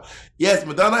kimono. Yes,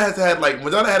 Madonna had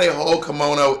a whole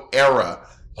kimono era.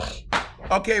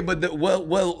 Okay, but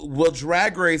well,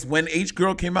 Drag Race, when H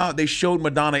Girl came out, they showed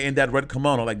Madonna in that red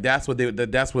kimono. Like that's what the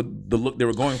look they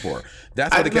were going for.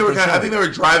 That's what I think they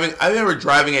were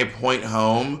driving a point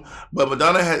home. But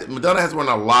Madonna has worn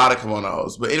a lot of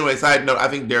kimonos. But anyway, side note, I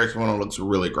think Derek's kimono looks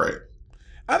really great.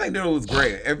 I think Derek was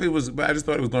great. But I just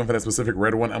thought it was going for that specific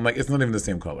red one. I'm like, it's not even the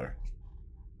same color.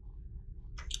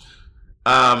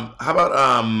 How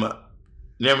about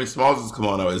Naomi Smalls'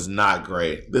 kimono is not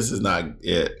great. This is not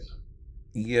it.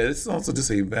 Yeah, this is also just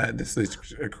this is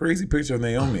a crazy picture of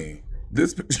Naomi.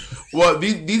 This picture. Well,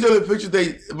 these are the pictures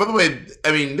they. By the way,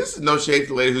 I mean, this is no shade to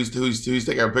the lady who's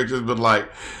taking our pictures, but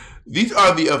like, these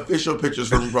are the official pictures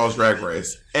from RuPaul's Drag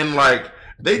Race, and like,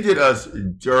 they did us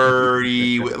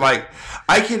dirty. Like,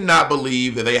 I cannot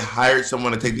believe that they hired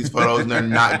someone to take these photos, and they're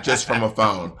not just from a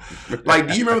phone. Like,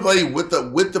 do you remember the lady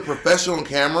with the professional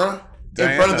camera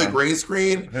in front of the green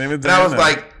screen? And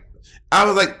I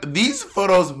was like, these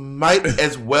photos might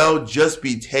as well just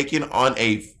be taken on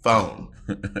a phone.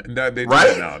 No, they do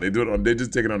it now. They do it on. They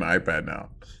just take it on the iPad now.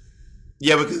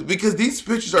 Yeah, because these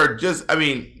pictures are just. I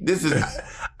mean, this is.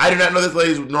 I do not know this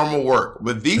lady's normal work,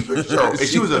 but these pictures are.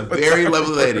 She was a very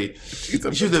lovely lady. She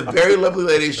was a very lovely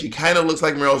lady. She kind of looks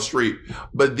like Meryl Streep,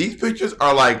 but these pictures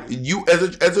are like you as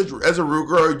a Ru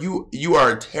girl. You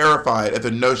are terrified at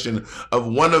the notion of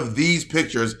one of these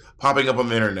pictures popping up on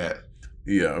the internet.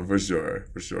 Yeah, for sure.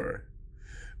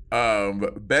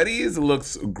 Betty's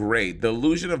looks great. The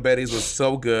illusion of Betty's was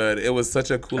so good. It was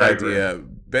such a cool idea.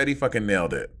 Betty fucking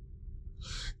nailed it.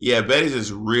 Yeah, Betty's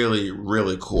is really,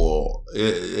 really cool.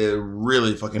 It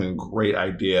really fucking great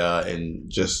idea and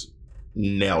just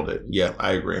nailed it. Yeah,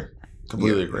 I agree.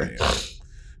 Completely agree. Yeah.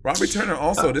 Robbie Turner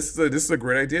also, this is a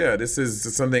great idea. This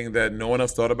is something that no one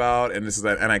else thought about, and this is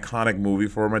an iconic movie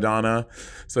for Madonna.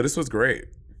 So this was great.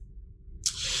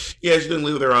 Yeah, she's doing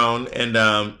Leave Their Own, and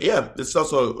this is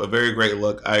also a very great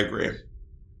look. I agree.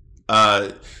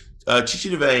 Chi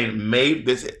DeVayne made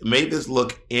this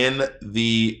look in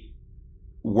the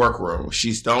workroom.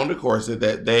 She stoned a corset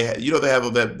that they have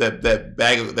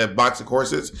that box of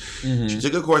corsets. Mm-hmm. She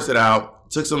took a corset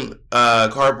out, took some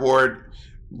cardboard,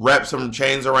 wrapped some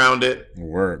chains around it.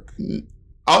 Work.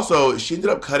 Also, she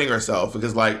ended up cutting herself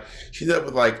because she ended up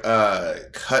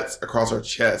with cuts across her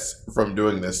chest from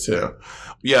doing this too.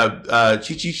 Yeah,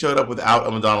 Chi showed up without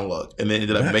a Madonna look, and then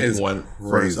ended up making one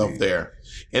for herself there.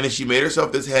 And then she made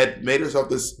herself this head,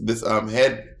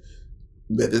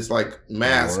 this like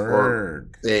mask or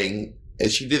thing,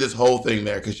 and she did this whole thing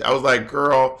there. Because I was like,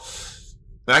 girl,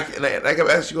 and I kept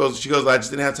asking. She goes, I just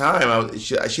didn't have time.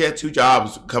 She had 2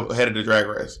 jobs headed to Drag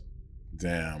Race.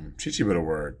 Damn, Chi better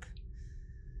work.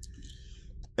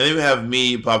 And then we have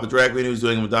me, Papa Drag Queen, who's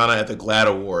doing Madonna at the GLAAD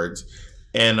Awards,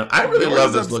 and I really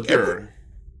love this look.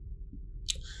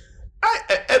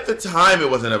 At the time, it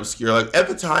wasn't obscure. Like at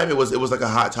the time, it was like a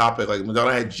hot topic. Like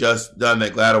Madonna had just done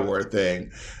that GLAAD Award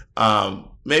thing.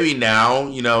 Maybe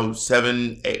now,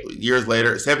 7 years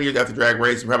later, 7 years after Drag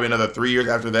Race, and probably another 3 years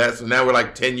after that. So now we're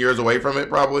like 10 years away from it,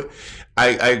 probably. I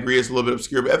agree, it's a little bit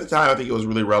obscure, but at the time, I think it was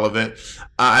really relevant.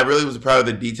 I really was proud of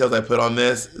the details I put on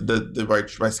this.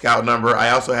 My scout number.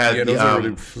 I also had those are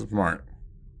really smart.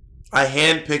 I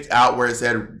handpicked out where it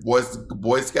said Boy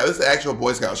Scout. This is an actual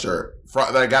Boy Scout shirt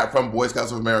that I got from Boy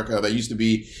Scouts of America that used to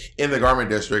be in the garment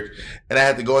district. And I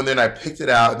had to go in there and I picked it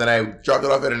out. And then I dropped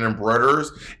it off at an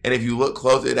embroiderer's. And if you look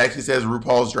close, it actually says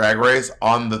RuPaul's Drag Race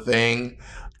on the thing.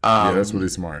 Yeah, that's really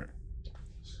smart.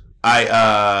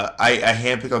 I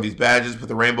handpicked all these badges, put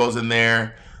the rainbows in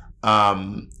there.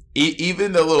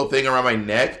 Even the little thing around my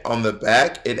neck on the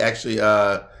back, it actually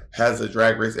has a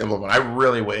Drag Race emblem. I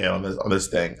really went in on this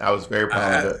thing. I was very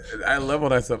proud of it. I love all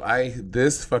that stuff.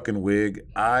 This fucking wig.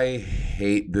 I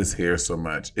hate this hair so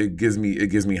much. It gives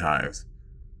me hives.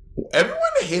 Everyone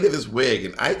hated this wig,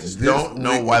 and I just don't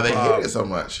know why they hated it so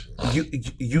much.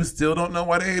 You still don't know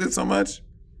why they hate it so much?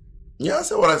 Yeah, I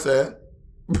said what I said.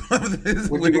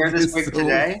 Would you wear this wig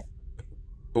today?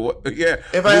 What? Yeah.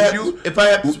 If I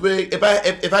had this wig, if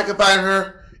I could find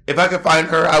her If I could find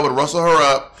her, I would rustle her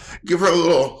up, give her a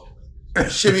little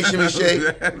shimmy, shimmy, shake,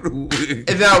 and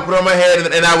then I would put it on my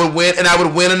head, and I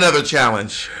would win another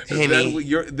challenge.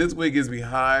 This wig gives me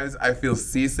hives. I feel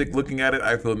seasick looking at it.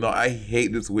 I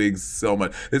hate this wig so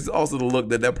much. This is also the look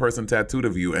that person tattooed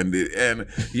of you, and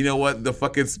you know what? The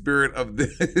fucking spirit of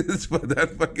this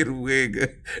that fucking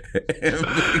wig.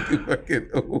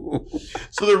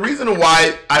 So the reason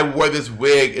why I wore this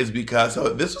wig is because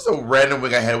this was a random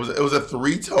wig I had. It was a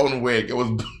 3-tone wig. It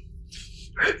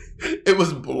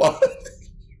was blonde.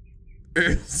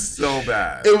 It's so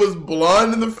bad. It was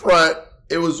blonde in the front.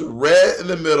 It was red in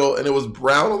the middle, and it was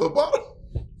brown on the bottom.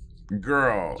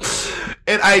 Girl.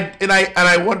 And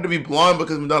I wanted to be blonde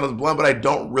because Madonna's blonde, but I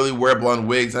don't really wear blonde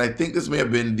wigs. And I think this may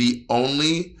have been the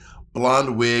only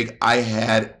blonde wig I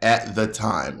had at the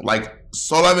time. Like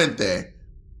solamente.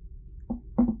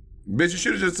 Bitch, you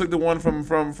should have just took the one from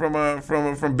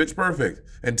Bitch Perfect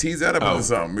and teased that up into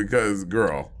something because,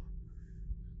 girl.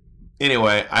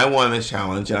 Anyway, I won this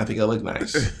challenge, and I think I look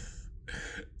nice.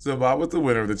 So Bob was the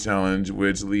winner of the challenge,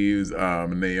 which leaves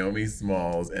Naomi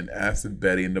Smalls and Acid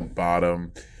Betty in the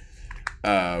bottom.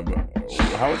 How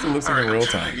was the lip sync in real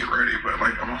time? I'm trying to get ready, but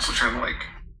I'm also trying to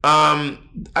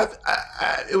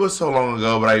it was so long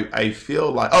ago, but I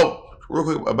feel like real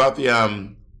quick about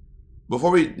the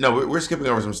we're skipping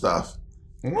over some stuff.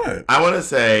 What? I want to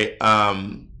say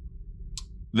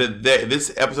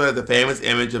this episode has the famous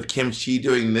image of Kim Chi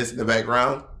doing this in the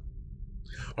background,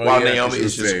 while Naomi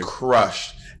is just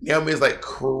crushed. Naomi is like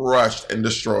crushed and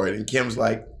destroyed, and Kim's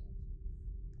like,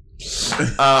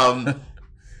 and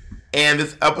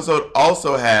this episode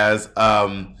also has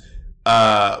one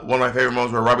of my favorite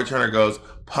moments where Robbie Turner goes,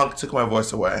 "Punk took my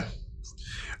voice away."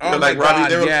 Oh my God!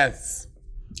 Yes.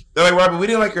 They're like, "Robbie, we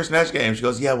didn't like your Snatch Game." She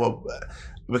goes, "Yeah, well,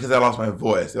 because I lost my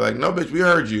voice." They're like, "No, bitch, we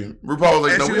heard you." RuPaul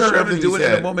was like, "No, we heard everything you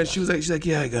said." In the moment, she was like,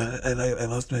 "Yeah, I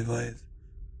lost my voice."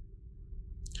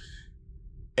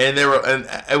 And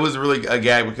it was really a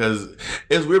gag because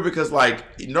it's weird because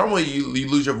like normally you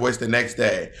lose your voice the next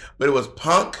day, but it was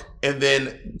Punk and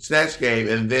then Snatch Game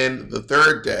and then the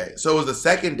third day. So it was the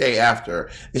second day after,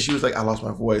 and she was like, "I lost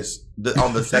my voice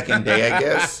on the second day, I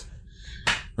guess."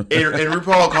 And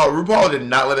RuPaul did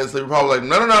not let us sleep. RuPaul was like,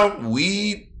 no,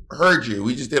 we heard you.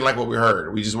 We just didn't like what we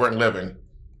heard. We just weren't living.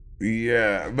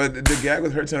 Yeah, but the gag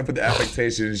with her trying to put the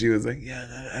affectation, she was like,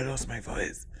 "Yeah, I lost my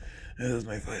voice.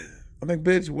 I'm like,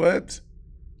 bitch, what?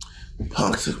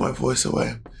 Punk took my voice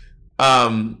away.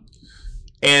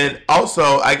 And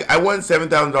also, I won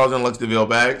 $7,000 in Lux DeVille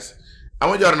bags. I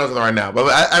want y'all to know something right now, but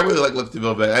I really like Lux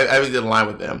DeVille bags. I really did align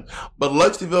with them. But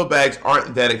Lux DeVille bags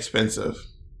aren't that expensive.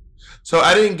 So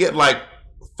I didn't get like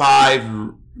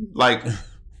 5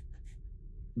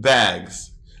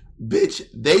 bags. Bitch,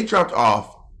 they dropped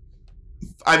off.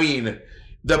 I mean,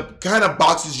 the kind of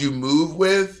boxes you move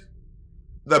with,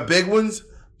 the big ones,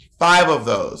 5 of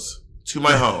those to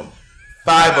my home.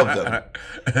 5 of them.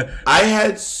 I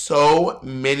had so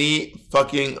many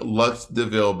fucking Lux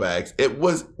DeVille bags. It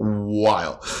was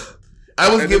wild.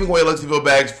 I was giving away Lux DeVille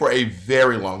bags for a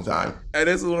very long time. And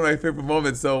this is one of my favorite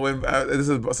moments. So when Bob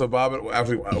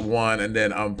actually won, and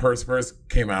then Purse first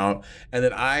came out, and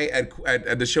then I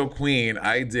at the show Queen,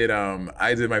 I did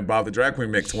my Bob the Drag Queen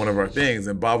mix, one of our things,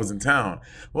 and Bob was in town.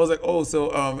 I was like, oh,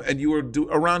 so and you were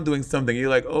around doing something. You're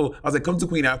like, oh, I was like, come to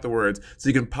Queen afterwards, so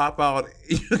you can pop out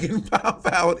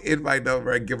in my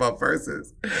number and give out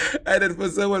purses. And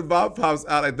then when Bob pops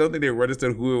out, I don't think they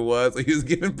registered who it was. So he was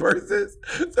giving purses.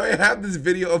 So I have this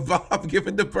video of Bob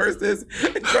giving the purses.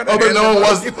 And trying to but no one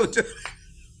was.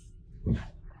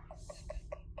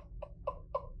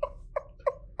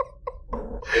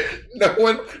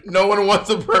 No one wants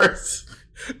a purse.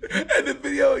 And the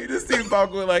video, you just see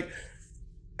Bob going like,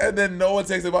 and then no one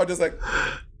takes it. Bob just like,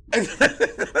 and then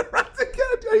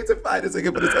I need to find this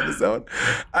again for this episode.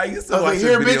 I used to watch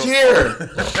here, video. Bitch, here.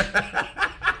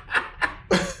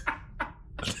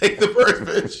 Take the purse,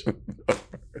 bitch.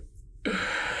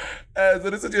 So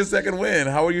this is your second win.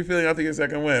 How were you feeling after your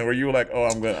second win? Were you like, oh,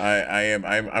 I'm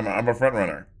a front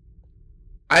runner?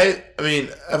 I mean,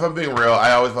 if I'm being real,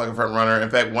 I always feel like a front runner. In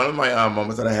fact, one of my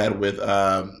moments that I had with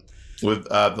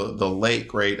the late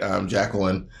great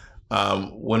Jacqueline,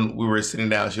 when we were sitting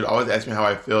down, she would always ask me how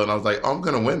I feel, and I was like, oh, I'm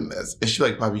gonna win this. And she's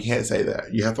like, Bob, you can't say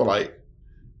that. You have to like.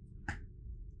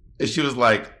 And she was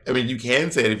like, I mean, you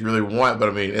can say it if you really want, but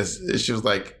I mean, she was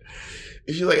like,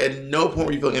 at no point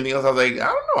were you feeling anything else. I was like, I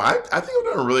don't know. I think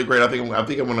I'm doing really great. I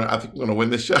think I'm gonna win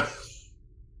this show.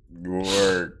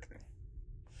 Work.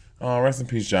 Oh, rest in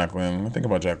peace, Jacqueline. I think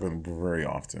about Jacqueline very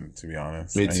often, to be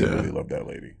honest. Me too. I really love that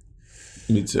lady.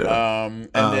 Me too. And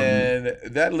then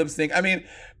that lip sync. I mean,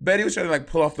 Betty was trying to like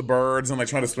pull off the birds and like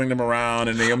trying to swing them around,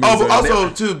 and Naomi. Oh, but also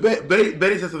too,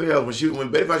 Betty said something else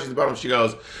when Betty finds she's at the bottom. She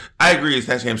goes, "I agree,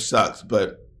 Snatch Game sucks,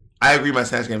 but I agree my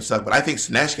Snatch Game sucks, but I think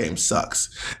Snatch Game sucks."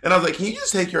 And I was like, "Can you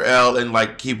just take your L and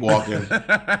like keep walking?"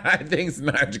 I think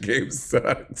Snatch Game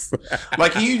sucks.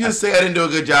 Like, can you just say I didn't do a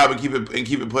good job and keep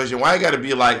it pushing? Why I got to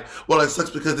be like, well, it sucks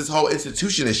because this whole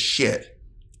institution is shit.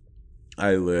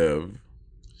 I live.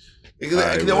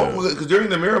 Because during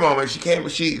the mirror moment,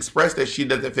 she expressed that she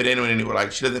doesn't fit in anywhere.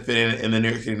 Like, she doesn't fit in the New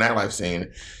York City nightlife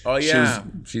scene. Oh yeah,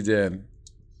 she did.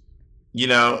 You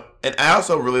know, and I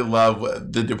also really love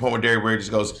the point where Derek Barry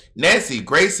just goes, "Nancy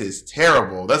Grace is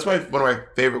terrible." That's one of my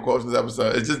favorite quotes in this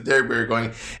episode. It's just Derek Barry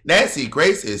going, "Nancy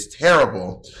Grace is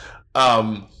terrible."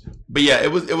 But yeah,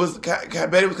 it was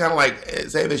Betty was kind of like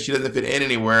saying that she doesn't fit in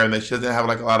anywhere and that she doesn't have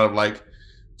like a lot of like,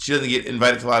 she doesn't get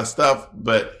invited to a lot of stuff.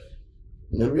 But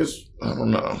maybe it's, I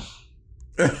don't know.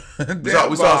 we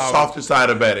saw a softer side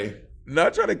of Betty.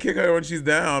 Not trying to kick her when she's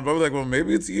down, but I was like, well,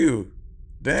 maybe it's you.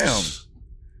 Damn.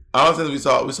 Honestly, we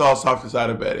saw a softer side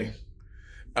of Betty.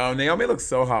 Naomi looks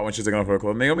so hot when she's taking off her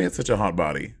clothes. Naomi has such a hot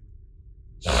body.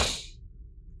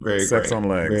 Very sex great. on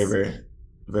legs. Very, very,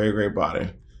 very great body.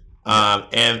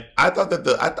 And I thought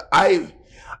that I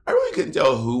really couldn't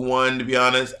tell who won, to be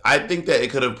honest. I think that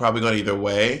it could have probably gone either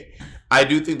way. I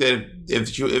do think that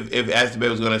if Ashley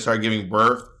Babe was going to start giving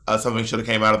birth, something should have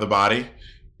came out of the body.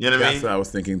 You know what I mean? That's what I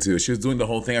was thinking too. She was doing the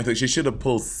whole thing. I think she should have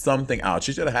pulled something out.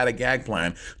 She should have had a gag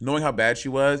plan. Knowing how bad she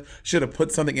was, should have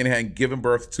put something in her and given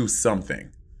birth to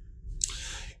something.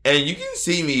 And you can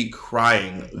see me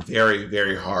crying very,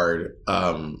 very hard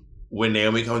when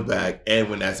Naomi comes back and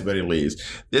when Ashley Betty leaves.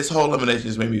 This whole elimination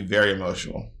just made me very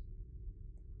emotional.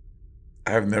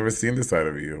 I have never seen this side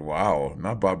of you. Wow.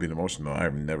 Not Bob being emotional. I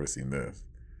have never seen this.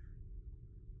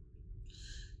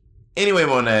 Anyway,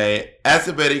 Monet,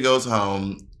 Ashley Betty goes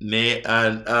home.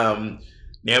 Naomi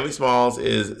Smalls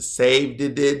is saved,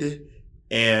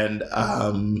 and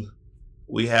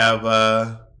we have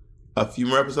a few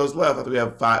more episodes left. I think we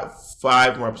have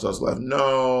five more episodes left.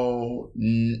 No,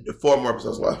 4 more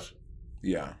episodes left.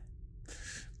 Yeah.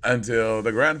 Until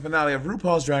the grand finale of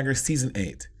RuPaul's Drag Race Season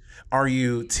 8. Are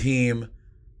you team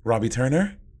Robbie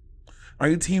Turner? Are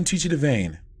you team Chi Chi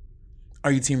DeVayne?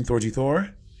 Are you team Thorgy Thor?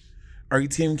 Are you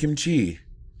team Kim Chi?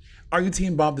 Are you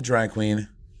team Bob the Drag Queen?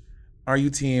 Are you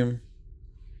team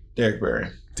Derek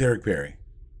Barry? Derek Barry.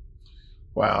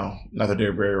 Wow, not the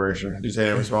Derek Barry erasure. Did you say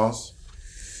Naomi Smalls?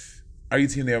 Are you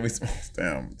team Naomi Smalls?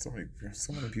 Damn, so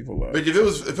many people love. But if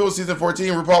it was season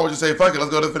 14, RuPaul would just say, "Fuck it,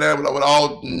 let's go to the finale with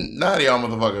all 90 y'all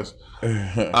motherfuckers."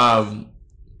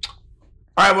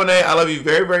 All right, Monet, I love you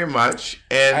very, very much,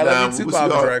 and I love you too,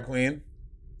 Bob the Drag Queen.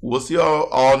 We'll see you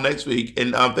all next week.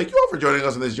 And thank you all for joining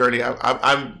us on this journey.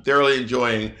 I'm thoroughly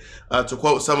enjoying, to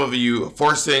quote some of you,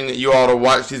 forcing you all to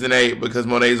watch season 8 because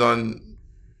Monet's on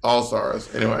All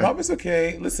Stars. Anyway. Bob, it's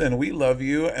okay. Listen, we love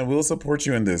you and we'll support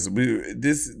you in this.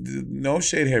 No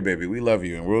shade here, baby. We love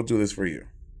you and we'll do this for you.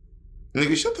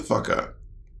 Nigga, shut the fuck up.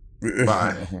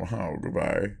 Bye. Wow,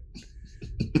 goodbye.